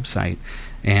that website,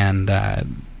 and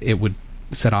it would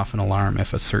set off an alarm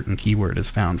if a certain keyword is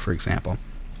found, for example.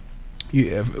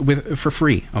 For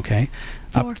free, okay?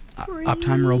 For free.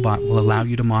 Uptime Robot will allow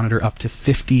you to monitor up to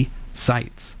 50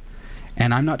 sites.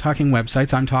 And I'm not talking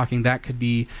websites. I'm talking that could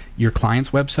be your client's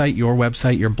website,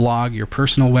 your blog, your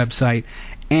personal website,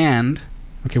 and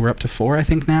okay, we're up to 4, I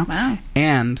think now. Wow.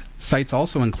 And sites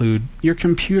also include your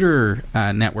computer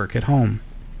network at home.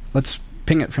 Let's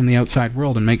ping it from the outside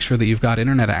world and make sure that you've got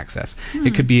internet access.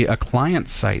 It could be a client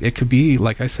site. It could be,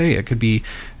 like I say, it could be,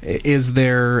 is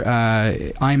there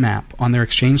IMAP on their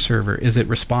Exchange server? Is it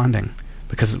responding?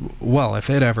 Because, well, if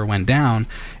it ever went down,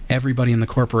 everybody in the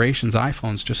corporation's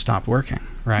iPhones just stopped working,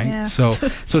 right? Yeah. So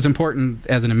it's important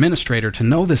as an administrator to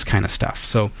know this kind of stuff.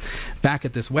 So back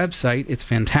at this website, it's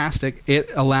fantastic.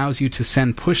 It allows you to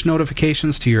send push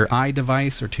notifications to your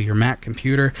iDevice or to your Mac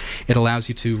computer. It allows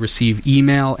you to receive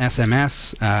email,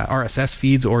 SMS, RSS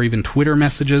feeds, or even Twitter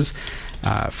messages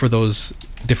for those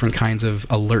different kinds of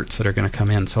alerts that are going to come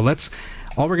in. So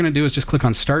all we're going to do is just click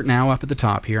on Start Now up at the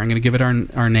top here. I'm going to give it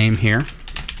our name here.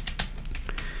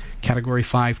 Category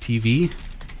 5 TV.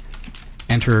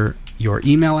 Enter your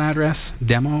email address,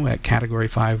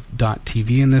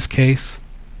 demo@category5.tv in this case.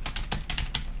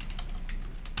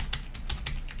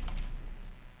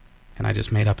 And I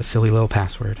just made up a silly little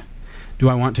password. Do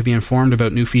I want to be informed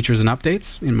about new features and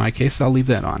updates? In my case, I'll leave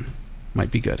that on. Might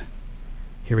be good.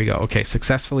 Here we go. Okay,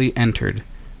 successfully entered.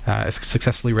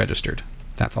 Successfully registered.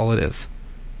 That's all it is.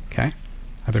 Okay?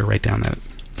 I better write down that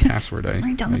password.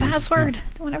 Write down the password.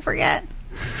 Don't want to forget.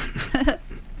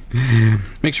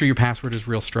 Make sure your password is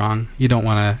real strong. You don't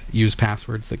want to use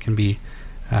passwords that can be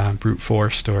brute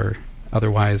forced or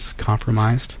otherwise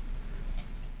compromised.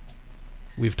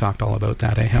 We've talked all about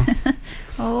that, Hale?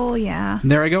 Oh, yeah.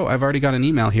 There I go. I've already got an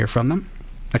email here from them.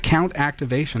 Account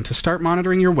activation. To start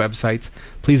monitoring your websites,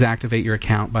 please activate your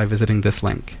account by visiting this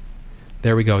link.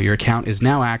 There we go. Your account is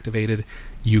now activated.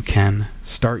 You can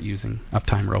start using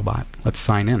Uptime Robot. Let's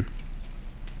sign in.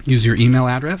 Use your email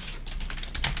address.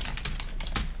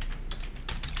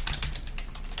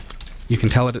 You can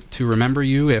tell it to remember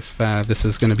you if this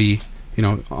is going to be,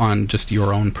 on just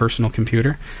your own personal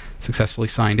computer. Successfully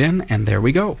signed in, and there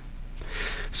we go.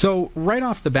 So right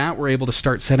off the bat, we're able to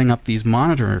start setting up these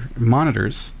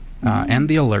monitors and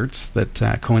the alerts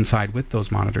that coincide with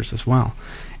those monitors as well.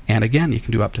 And again, you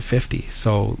can do up to 50.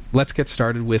 So let's get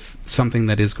started with something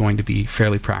that is going to be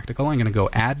fairly practical. I'm going to go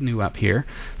Add New up here,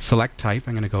 select type.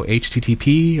 I'm going to go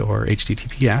HTTP or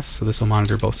HTTPS. So this will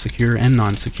monitor both secure and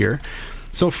non-secure.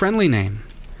 So friendly name,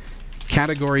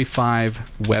 Category 5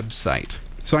 website.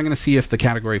 So I'm going to see if the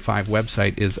Category 5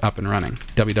 website is up and running.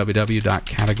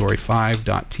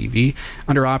 www.category5.tv.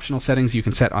 Under optional settings, you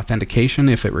can set authentication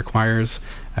if it requires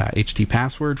HT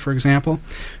password, for example.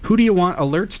 Who do you want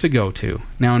alerts to go to?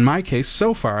 Now, in my case,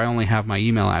 so far, I only have my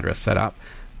email address set up,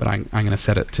 but I'm going to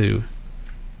set it to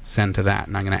send to that,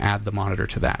 and I'm going to add the monitor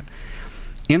to that.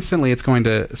 Instantly, it's going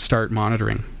to start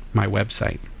monitoring my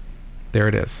website. There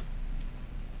it is.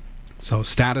 So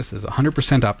status is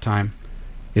 100% uptime.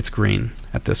 It's green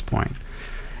at this point.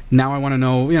 Now I want to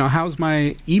know, how's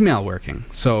my email working?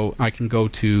 So I can go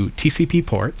to TCP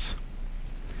ports.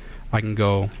 I can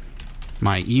go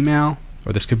my email,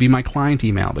 or this could be my client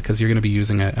email because you're going to be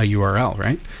using a URL,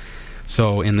 right?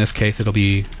 So in this case, it'll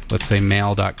be, let's say,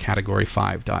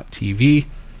 mail.category5.tv,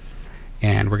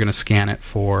 and we're going to scan it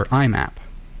for IMAP.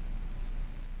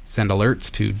 Send alerts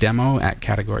to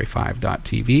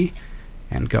demo@category5.tv,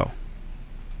 and go.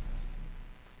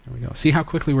 There we go. See how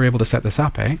quickly we're able to set this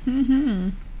up, eh? Mm-hmm.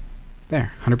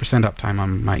 There, 100% uptime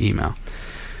on my email.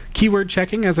 Keyword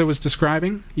checking, as I was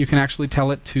describing, you can actually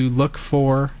tell it to look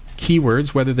for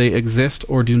keywords, whether they exist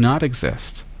or do not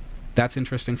exist. That's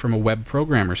interesting from a web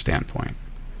programmer standpoint.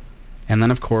 And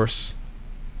then, of course,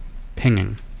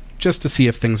 pinging, just to see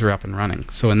if things are up and running.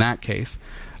 So in that case,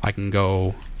 I can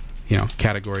go,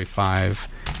 Category 5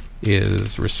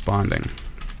 is responding.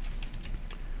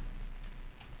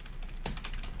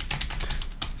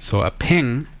 So a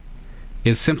ping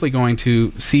is simply going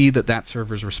to see that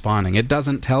server is responding. It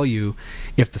doesn't tell you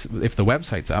if the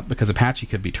website's up, because Apache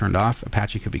could be turned off,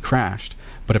 Apache could be crashed,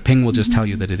 but a ping will just tell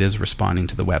you that it is responding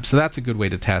to the web. So that's a good way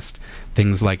to test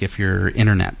things like if your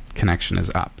internet connection is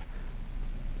up,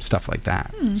 stuff like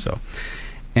that. So,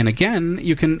 and again,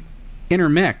 you can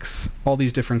intermix all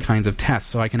these different kinds of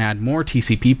tests. So I can add more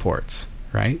TCP ports,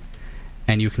 right?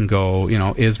 And you can go,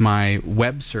 is my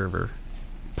web server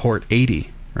port 80,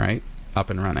 right,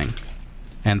 up and running?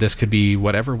 And this could be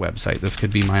whatever website. This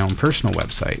could be my own personal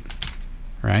website,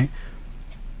 right?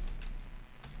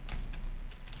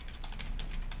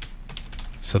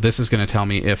 So this is going to tell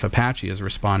me if Apache is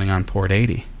responding on port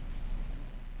 80.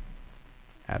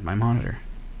 Add my monitor.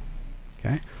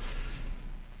 Okay.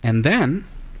 And then,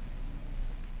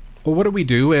 well, what do we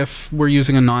do if we're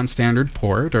using a non-standard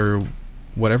port, or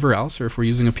whatever else, or if we're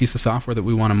using a piece of software that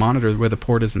we want to monitor where the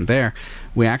port isn't there,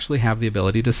 we actually have the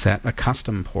ability to set a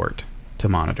custom port to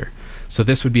monitor. So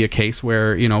this would be a case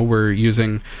where, we're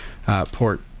using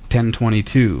port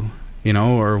 1022,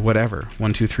 or whatever,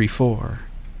 1234.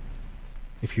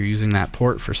 If you're using that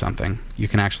port for something, you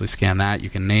can actually scan that, you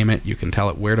can name it, you can tell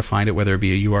it where to find it, whether it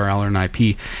be a URL or an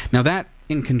IP. Now that,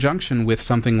 in conjunction with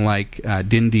something like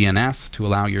DIN DNS to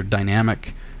allow your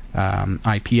dynamic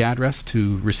IP address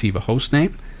to receive a host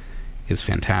name, is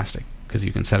fantastic, because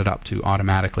you can set it up to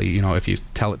automatically, if you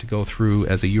tell it to go through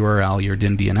as a URL your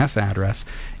DIN DNS address,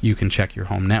 you can check your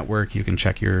home network, you can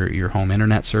check your home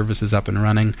internet services up and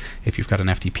running. If you've got an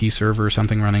FTP server or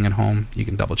something running at home, you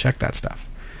can double check that stuff.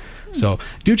 So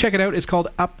do check it out. It's called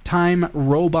Uptime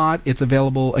Robot. It's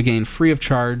available, again, free of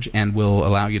charge, and will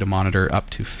allow you to monitor up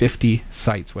to 50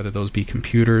 sites, whether those be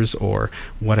computers or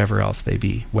whatever else they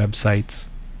be, websites,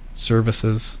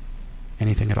 services,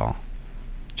 anything at all.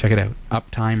 Check it out,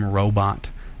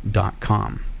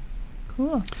 uptimerobot.com.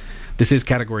 Cool. This is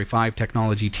Category 5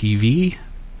 Technology TV.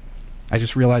 I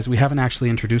just realized we haven't actually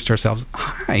introduced ourselves.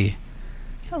 Hi.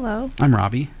 Hello. I'm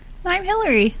Robbie. I'm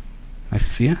Hillary. Nice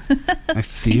to see you. Nice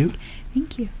to see you.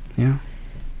 Thank you. Yeah.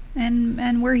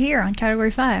 And we're here on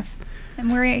Category 5.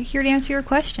 And we're here to answer your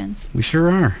questions. We sure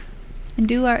are. And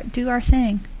do our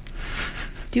thing.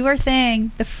 Do our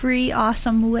thing the free,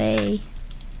 awesome way.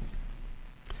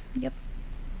 Yep.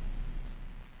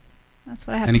 That's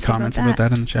what I have Any to say comments about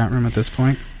that in the chat room at this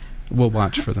point? We'll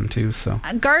watch for them too. So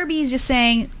Garby's just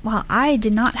saying, well, I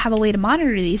did not have a way to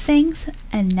monitor these things,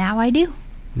 and now I do.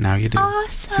 Now you do.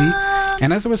 Awesome. See?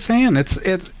 And as I was saying, it's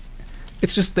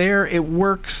just there. It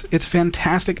works. It's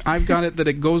fantastic. I've got it that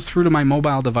it goes through to my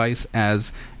mobile device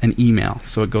as an email.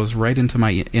 So it goes right into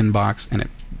my inbox, and it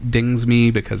dings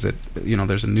me because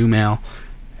there's a new mail.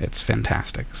 It's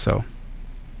fantastic. So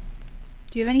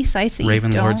do you have any sites that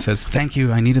Raven you don't? Lord says, thank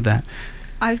you. I needed that.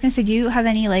 I was going to say, do you have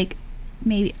any,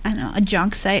 maybe, I don't know, a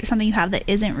junk site, something you have that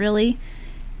isn't really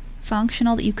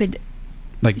functional that you could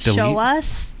show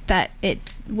us that it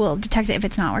will detect it if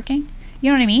it's not working?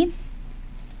 You know what I mean?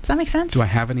 Does that make sense? Do I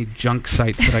have any junk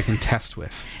sites that I can test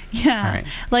with? Yeah. All right.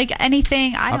 Like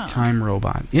anything, I don't know. Uptime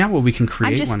Robot. Yeah, well, we can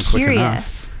create one quick enough. I'm just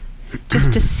curious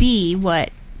just to see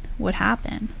what would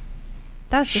happen.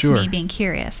 That's just me being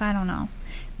curious. I don't know.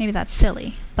 Maybe that's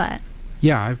silly, but...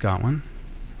 Yeah, I've got one.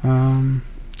 Or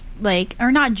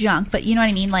not junk, but you know what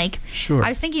I mean? Sure. I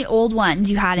was thinking old ones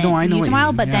you hadn't used in a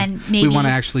while, but then maybe... We want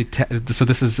to actually... so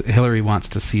this is... Hillary wants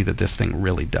to see that this thing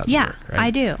really does work, right? I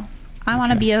do. I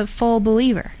want to be a full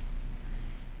believer.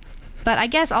 But I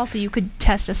guess also you could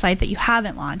test a site that you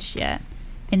haven't launched yet,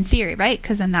 in theory, right?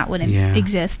 Because then that wouldn't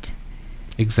exist.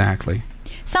 Exactly.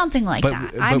 Something like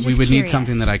that. But we would need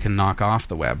something that I can knock off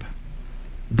the web.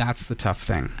 That's the tough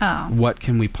thing. Oh. What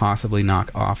can we possibly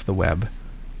knock off the web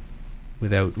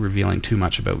without revealing too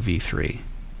much about V3?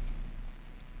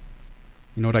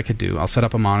 You know what I could do? I'll set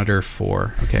up a monitor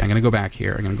for... Okay, I'm going to go back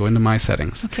here. I'm going to go into my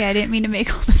settings. Okay, I didn't mean to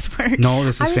make all this work. No,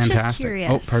 this is fantastic. Just curious.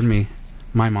 Oh, pardon me.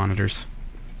 My monitors.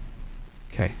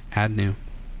 Okay, add new. And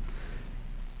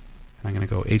I'm going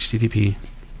to go HTTP.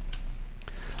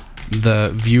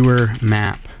 The viewer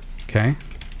map. Okay?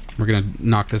 We're going to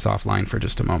knock this offline for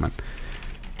just a moment.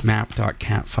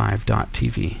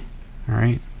 map.cat5.tv. All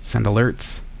right? Send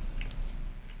alerts.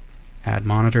 Add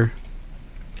monitor.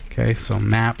 Okay, so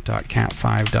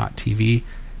map.cat5.tv.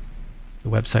 The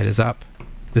website is up.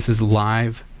 This is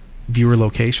live viewer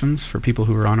locations for people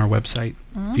who are on our website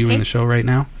viewing the show right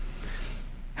now.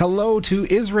 Hello to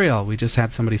Israel. We just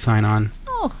had somebody sign on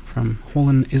from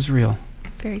Holland, Israel.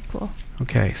 Very cool.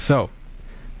 Okay, so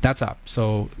that's up.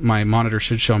 So my monitor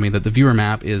should show me that the viewer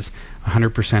map is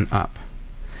 100% up.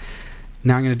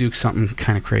 Now I'm going to do something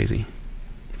kind of crazy.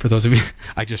 For those of you,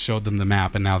 I just showed them the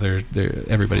map, and now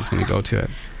everybody's going to go to it.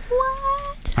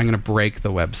 What? I'm going to break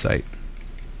the website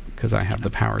because I have the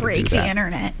power to do that. Break the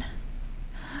internet.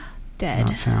 Dead.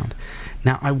 Not found.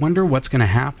 Now I wonder what's going to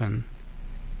happen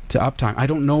to uptime. I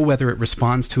don't know whether it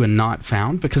responds to a not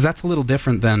found, because that's a little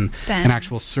different than an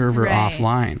actual server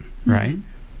offline, right?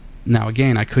 Now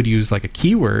again, I could use like a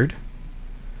keyword,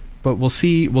 but we'll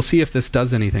see if this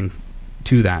does anything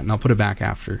to that, and I'll put it back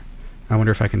after. I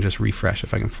wonder if I can just refresh,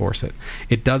 if I can force it.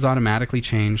 It does automatically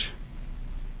change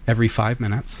every 5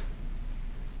 minutes.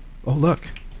 Oh, look.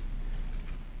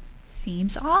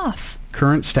 Seems off.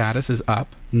 Current status is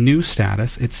up. New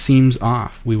status, it seems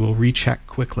off. We will recheck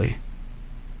quickly.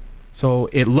 So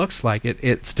it looks like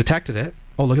it's detected it.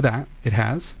 Oh, look at that. It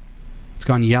has. It's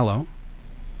gone yellow.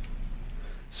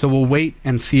 So we'll wait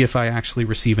and see if I actually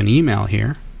receive an email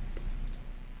here.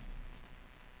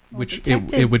 Which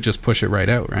it would just push it right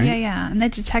out, right? Yeah. And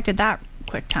it detected that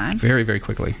quick time. Very, very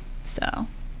quickly. So,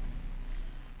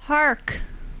 hark.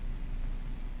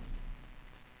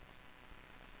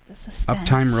 The suspense.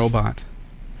 Uptime robot.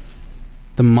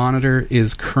 The monitor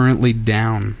is currently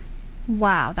down.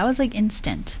 Wow, that was like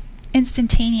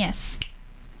instantaneous.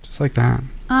 Just like that.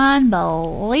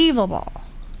 Unbelievable.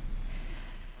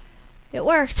 It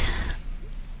worked.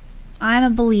 I'm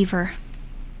a believer.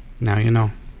 Now you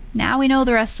know. Now we know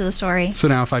the rest of the story. So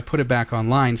now if I put it back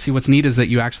online, see what's neat is that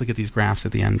you actually get these graphs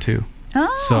at the end too.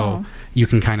 Oh. So you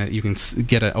can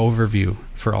get an overview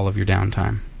for all of your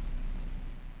downtime.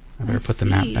 I better put the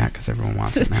map back because everyone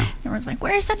wants it now. Everyone's like,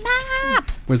 where's the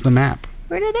map? Where's the map?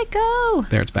 Where did it go?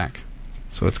 There, it's back.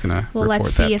 So it's going to Well, report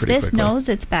let's that see if pretty this quickly. knows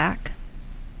it's back.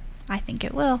 I think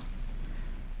it will.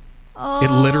 Oh, It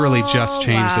literally just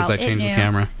changed as I it changed the knew.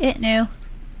 camera. It knew.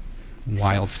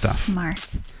 Wild So stuff.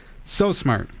 Smart. So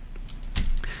smart.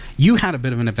 You had a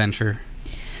bit of an adventure.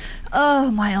 Oh,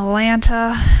 my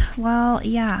Atlanta. Well,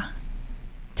 yeah.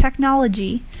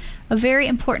 Technology. A very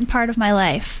important part of my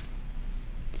life.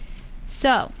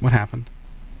 So, What happened?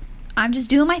 I'm just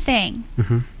doing my thing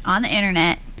on the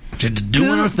internet. Just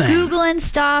doing our thing. Googling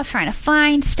stuff, trying to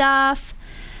find stuff.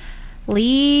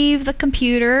 Leave the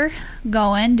computer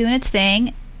going, doing its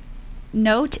thing.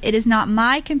 Note, it is not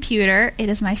my computer. It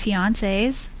is my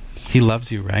fiance's. He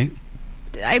loves you, right?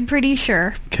 I'm pretty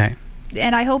sure. Okay.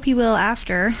 And I hope he will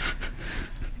after.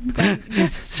 But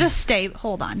just stay.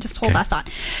 Hold on. Just hold Okay. that thought.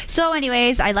 So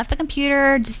anyways, I left the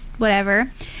computer, just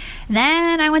whatever.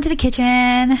 Then I went to the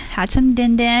kitchen, had some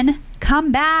din-din.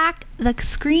 Come back, the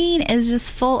screen is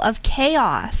just full of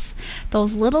chaos.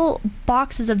 Those little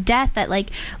boxes of death that like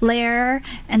layer,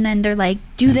 and then they're like,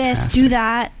 do this, Fantastic. do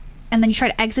that. And then you try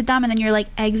to exit them, and then you're like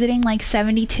exiting like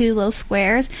 72 little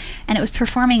squares. And it was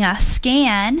performing a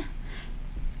scan.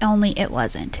 Only it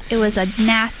wasn't. It was a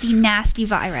nasty, nasty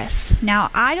virus. Now,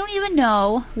 I don't even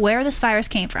know where this virus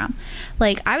came from.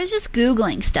 Like, I was just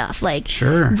Googling stuff. Like,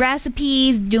 Sure.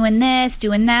 recipes, doing this,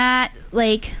 doing that.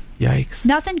 Like, Yikes.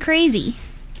 nothing crazy.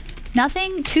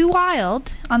 Nothing too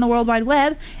wild on the World Wide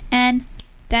Web. And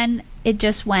then it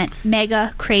just went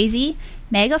mega crazy,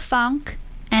 mega funk,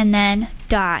 and then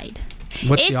died.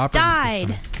 What's It the operating died.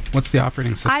 system? What's the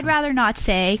operating system? I'd rather not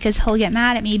say because he'll get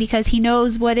mad at me because he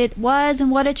knows what it was and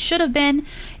what it should have been.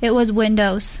 It was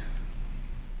Windows.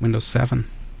 Windows 7.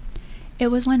 It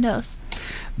was Windows.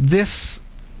 This,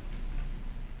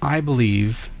 I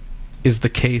believe, is the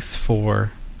case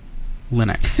for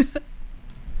Linux.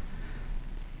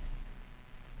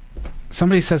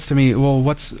 Somebody says to me, well,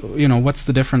 what's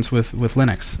the difference with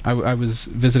Linux? I was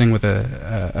visiting with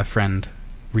a friend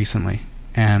recently,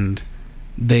 and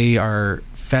they are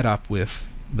fed up with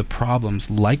the problems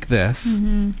like this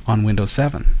on Windows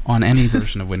 7, on any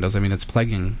version of Windows. I mean, it's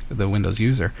plaguing the Windows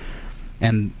user.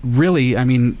 And really, I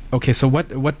mean, okay, so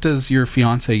what does your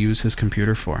fiancé use his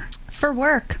computer for? For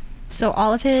work. So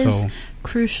all of his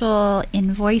crucial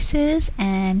invoices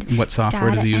and What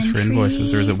software does he use for entry.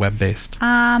 invoices, or is it web-based?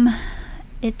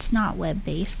 It's not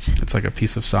web-based. It's like a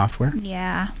piece of software.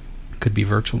 Yeah, Could be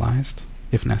virtualized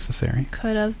if necessary,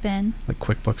 could have been. like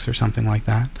QuickBooks or something like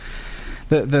that.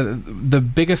 The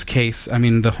biggest case, I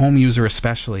mean, the home user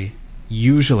especially,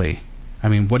 usually, I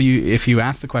mean, if you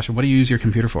ask the question, what do you use your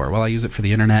computer for? Well, I use it for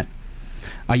the internet.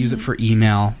 I use it for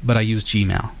email, but I use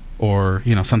Gmail or,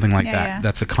 something like that. Yeah.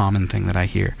 That's a common thing that I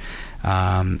hear.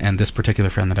 And this particular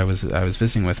friend that I was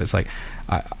visiting with is like,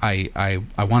 I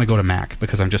want to go to Mac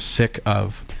because I'm just sick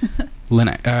of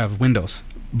Linux, of Windows.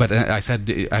 But I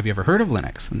said, have you ever heard of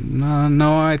Linux?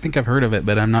 No, I think I've heard of it,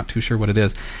 but I'm not too sure what it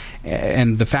is.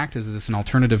 And the fact is it's an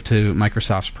alternative to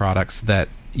Microsoft's products that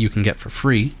you can get for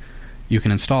free. You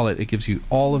can install it. It gives you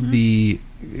all of the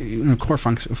core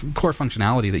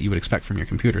functionality that you would expect from your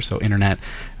computer. So internet,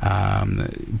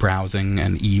 browsing,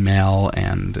 and email,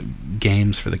 and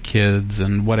games for the kids,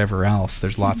 and whatever else.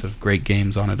 There's lots of great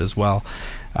games on it as well,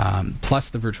 plus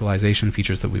the virtualization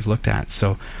features that we've looked at.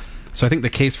 So I think the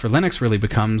case for Linux really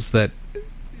becomes that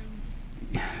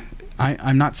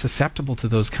I'm not susceptible to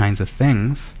those kinds of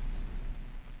things.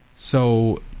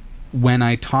 So when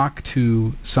I talk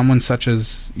to someone such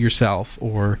as yourself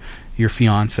or your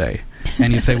fiance,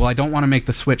 and you say, well, I don't want to make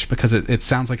the switch because it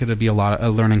sounds like it would be a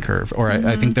learning curve, or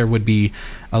I think there would be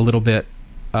a little bit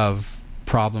of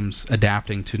problems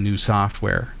adapting to new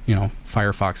software,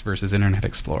 Firefox versus Internet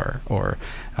Explorer, or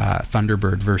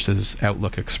Thunderbird versus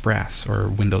Outlook Express, or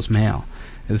Windows Mail.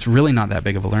 It's really not that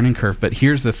big of a learning curve. But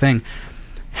here's the thing: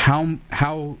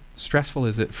 how stressful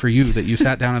is it for you that you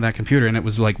sat down at that computer and it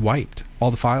was like wiped,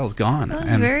 all the files gone? It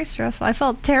was very stressful. I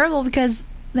felt terrible because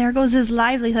there goes his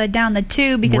livelihood down the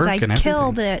tube because Work I and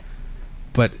killed everything. it.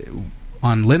 But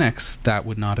on Linux, that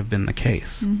would not have been the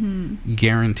case.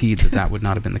 Guaranteed that would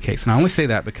not have been the case. And I only say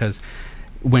that because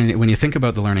when you think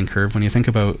about the learning curve, when you think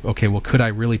about, okay, well, could I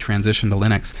really transition to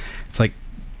Linux? It's like,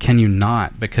 can you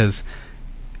not? Because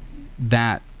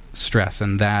that stress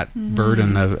and that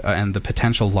burden of and the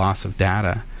potential loss of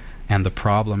data and the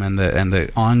problem and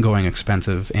the ongoing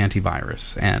expensive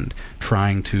antivirus and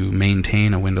trying to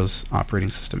maintain a Windows operating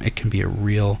system, it can be a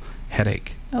real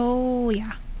headache. Oh,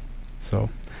 yeah. So,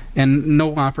 and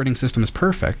no operating system is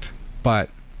perfect, but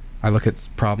I look at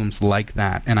problems like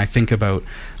that, and I think about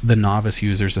the novice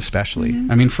users especially.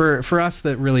 I mean, for us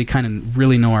that really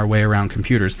know our way around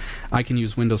computers, I can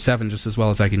use Windows 7 just as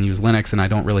well as I can use Linux, and I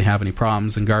don't really have any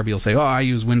problems. And Garby will say, "Oh, I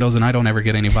use Windows and I don't ever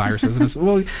get any viruses." And it's,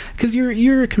 well, because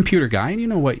you're a computer guy and you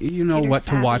know what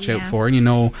to watch out for, and you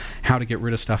know how to get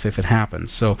rid of stuff if it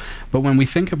happens. So, but when we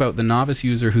think about the novice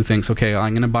user who thinks, "Okay,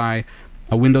 I'm going to buy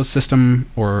a Windows system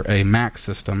or a Mac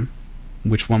system,"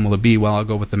 which one will it be? Well, I'll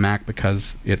go with the Mac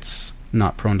because it's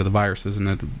not prone to the viruses and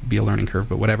it'll be a learning curve,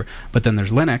 but whatever. But then there's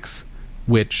Linux,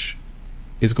 which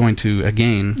is going to,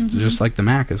 again, just like the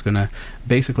Mac, is going to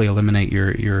basically eliminate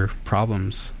your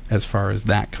problems as far as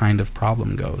that kind of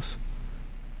problem goes.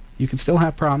 You can still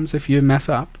have problems if you mess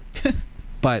up,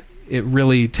 but it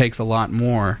really takes a lot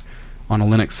more on a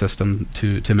Linux system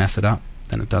to mess it up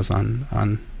than it does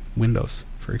on Windows,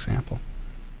 for example.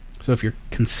 So if you're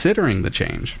considering the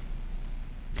change,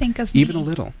 think of even me. a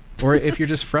little, or if you're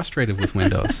just frustrated with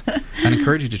Windows, I'd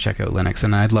encourage you to check out Linux,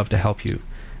 and I'd love to help you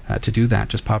to do that.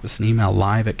 Just pop us an email,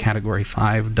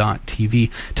 live@category5.tv.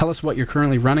 Tell us what you're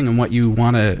currently running and what you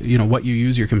want to, what you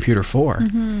use your computer for,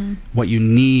 what you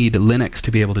need Linux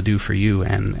to be able to do for you,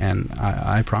 and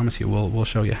I promise you, we'll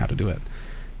show you how to do it.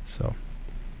 So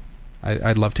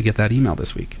I'd love to get that email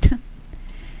this week.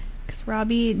 Because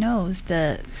Robbie knows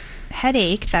the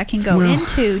headache that can go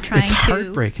into trying to... It's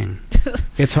heartbreaking.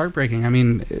 It's heartbreaking. I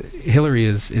mean, Hillary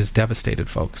is devastated,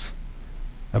 folks,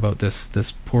 about this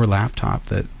poor laptop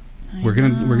that we're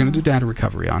gonna do data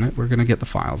recovery on it. We're gonna get the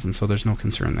files, and so there's no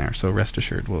concern there. So rest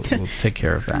assured, we'll take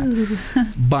care of that.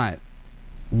 But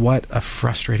what a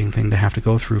frustrating thing to have to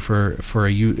go through for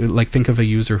like, think of a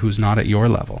user who's not at your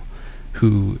level,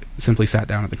 who simply sat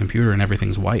down at the computer and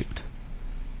everything's wiped.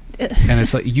 And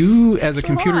it's like, you as a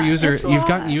computer user, you've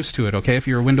gotten used to it, okay? If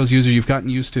you're a Windows user, you've gotten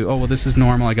used to, oh, well, this is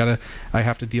normal. I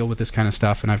have to deal with this kind of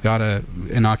stuff, and I've got to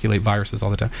inoculate viruses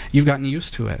all the time. You've gotten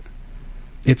used to it.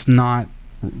 It's not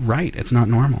right. It's not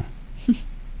normal.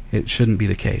 It shouldn't be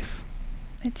the case.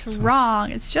 It's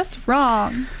wrong. It's just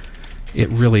wrong. It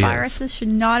really Viruses should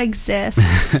not exist.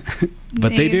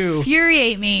 But they do.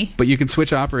 Infuriate me. But you can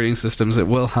switch operating systems. It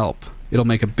will help. It'll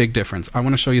make a big difference. I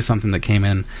want to show you something that came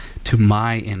in to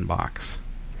my inbox.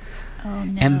 Oh,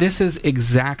 no. And this is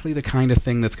exactly the kind of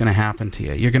thing that's going to happen to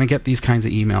you. You're going to get these kinds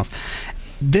of emails.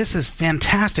 This is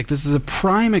fantastic. This is a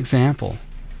prime example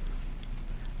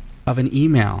of an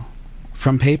email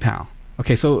from PayPal.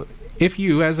 Okay, so if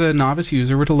you, as a novice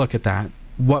user, were to look at that,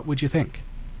 what would you think?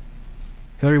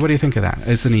 Hillary, what do you think of that?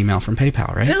 It's an email from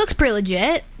PayPal, right? It looks pretty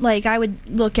legit. Like, I would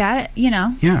look at it,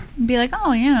 Yeah. and be like,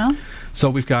 oh, So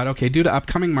we've got, okay, due to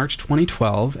upcoming March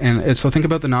 2012, and so think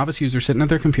about the novice user sitting at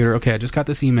their computer. Okay, I just got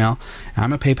this email.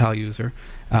 I'm a PayPal user.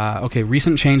 Okay,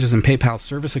 recent changes in PayPal's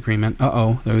service agreement.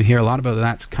 We hear a lot about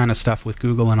that kind of stuff with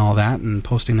Google and all that, and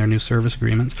posting their new service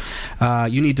agreements.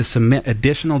 You need to submit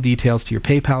additional details to your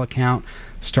PayPal account.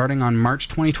 Starting on March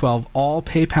 2012, all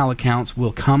PayPal accounts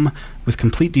will come with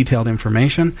complete detailed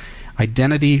information.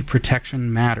 Identity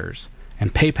protection matters,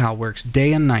 and PayPal works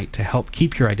day and night to help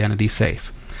keep your identity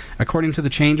safe. According to the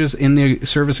changes in the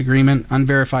service agreement,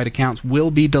 unverified accounts will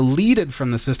be deleted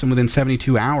from the system within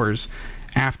 72 hours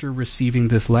after receiving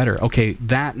this letter. Okay,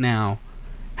 that now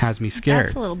has me scared.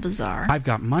 That's a little bizarre. I've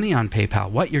got money on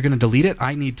PayPal. What, you're going to delete it?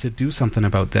 I need to do something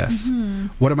about this.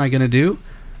 What am I going to do?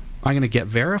 I'm going to get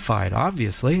verified,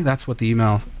 obviously. That's what the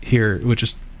email here, which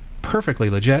is perfectly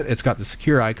legit. It's got the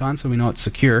secure icon, so we know it's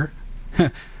secure.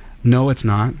 No, it's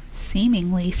not.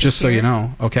 Seemingly secure. Just so you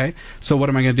know, okay? So what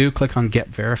am I going to do? Click on Get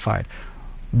Verified.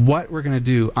 What we're going to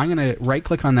do, I'm going to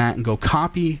right-click on that and go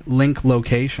Copy Link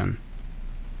Location,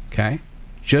 okay?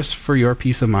 Just for your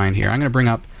peace of mind here. I'm going to bring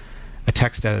up a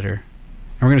text editor,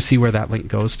 and we're going to see where that link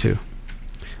goes to.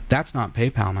 That's not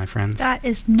PayPal, my friends. That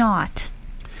is not.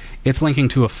 It's linking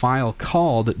to a file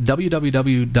called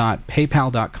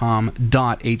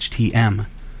www.paypal.com.htm.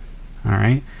 All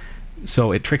right?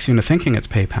 So it tricks you into thinking it's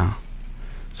PayPal.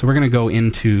 So we're going to go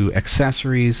into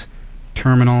Accessories,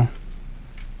 Terminal,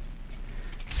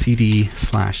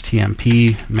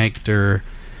 CD/TMP, Megder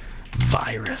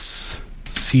virus,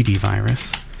 CD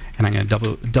virus, and I'm going to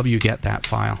wget that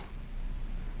file.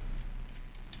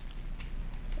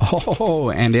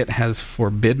 Oh, and it has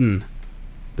forbidden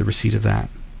the receipt of that.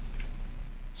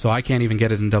 So I can't even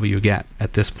get it in wget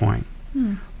at this point.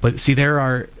 But see,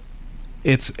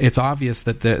 it's obvious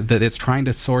that that it's trying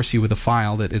to source you with a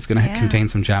file that is going to contain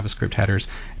some JavaScript headers.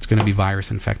 It's going to be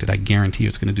virus infected. I guarantee you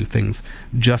it's going to do things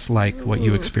just like what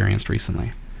you experienced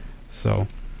recently. So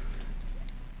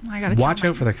I gotta watch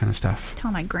out for that kind of stuff.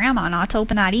 Tell my grandma not to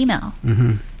open that email.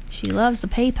 She loves the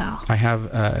PayPal. I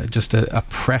have just a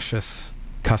precious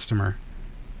customer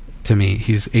to me.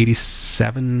 He's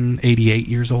 87, 88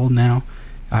 years old now.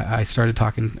 I started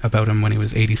talking about him when he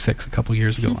was 86 a couple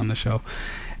years ago on the show.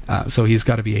 So he's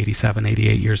got to be 87,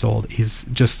 88 years old. He's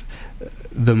just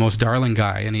the most darling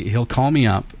guy, and he'll call me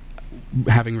up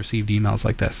having received emails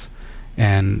like this.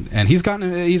 And he's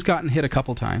gotten hit a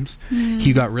couple times.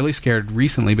 He got really scared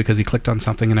recently because he clicked on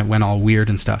something and it went all weird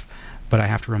and stuff. But I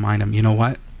have to remind him, you know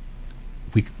what?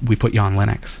 We put you on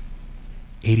Linux.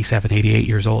 87, 88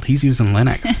 years old. He's using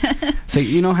Linux. So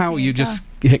you know how you just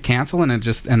hit cancel and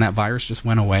that virus just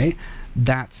went away?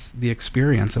 That's the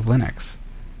experience of Linux.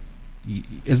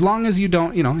 As long as you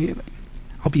don't,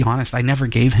 I'll be honest, I never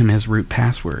gave him his root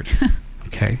password.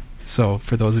 Okay? So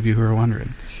for those of you who are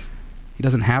wondering, he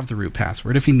doesn't have the root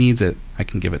password. If he needs it, I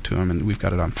can give it to him and we've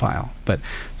got it on file. But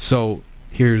so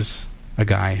here's a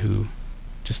guy who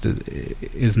just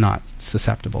is not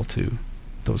susceptible to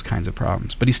those kinds of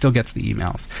problems, but he still gets the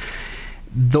emails.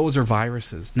 Those are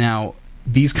viruses. Now,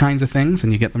 these kinds of things,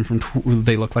 and you get them from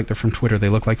they look like they're from Twitter, they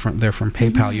look like they're from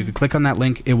PayPal. You can click on that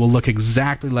link, it will look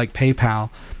exactly like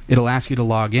PayPal. It'll ask you to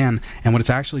log in, and what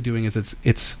it's actually doing is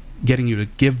it's getting you to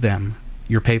give them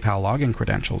your PayPal login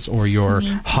credentials or your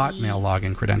Hotmail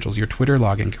login credentials, your Twitter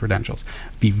login credentials.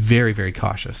 Be very, very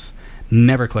cautious.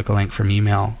 Never click a link from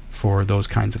email for those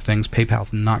kinds of things.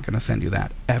 PayPal's not going to send you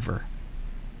that, ever.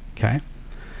 Okay?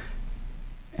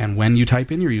 And when you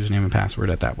type in your username and password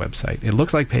at that website, it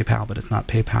looks like PayPal, but it's not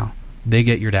PayPal. They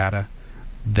get your data,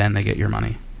 then they get your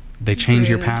money. They change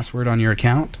your password on your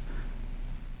account.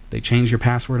 They change your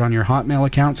password on your Hotmail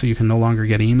account so you can no longer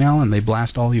get email, and they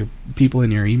blast all your people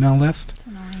in your email list. That's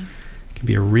annoying. It can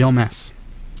be a real mess.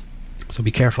 So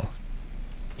be careful.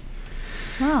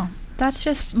 Well, that's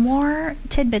just more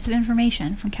tidbits of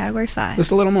information from Category 5.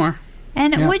 Just a little more.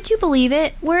 And would you believe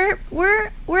it? We're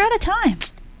out of time.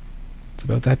 It's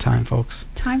about that time, folks.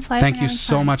 Time flies. Thank you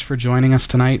so much for joining us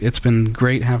tonight. It's been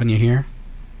great having you here.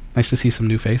 Nice to see some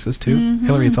new faces, too.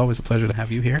 Hillary, it's always a pleasure to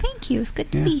have you here. Thank you. It's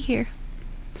good to be here.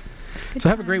 So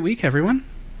have a great week, everyone.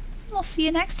 We'll see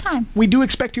you next time. We do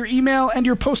expect your email and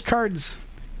your postcards.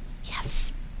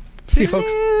 Yes. See you, folks.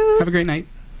 Have a great night.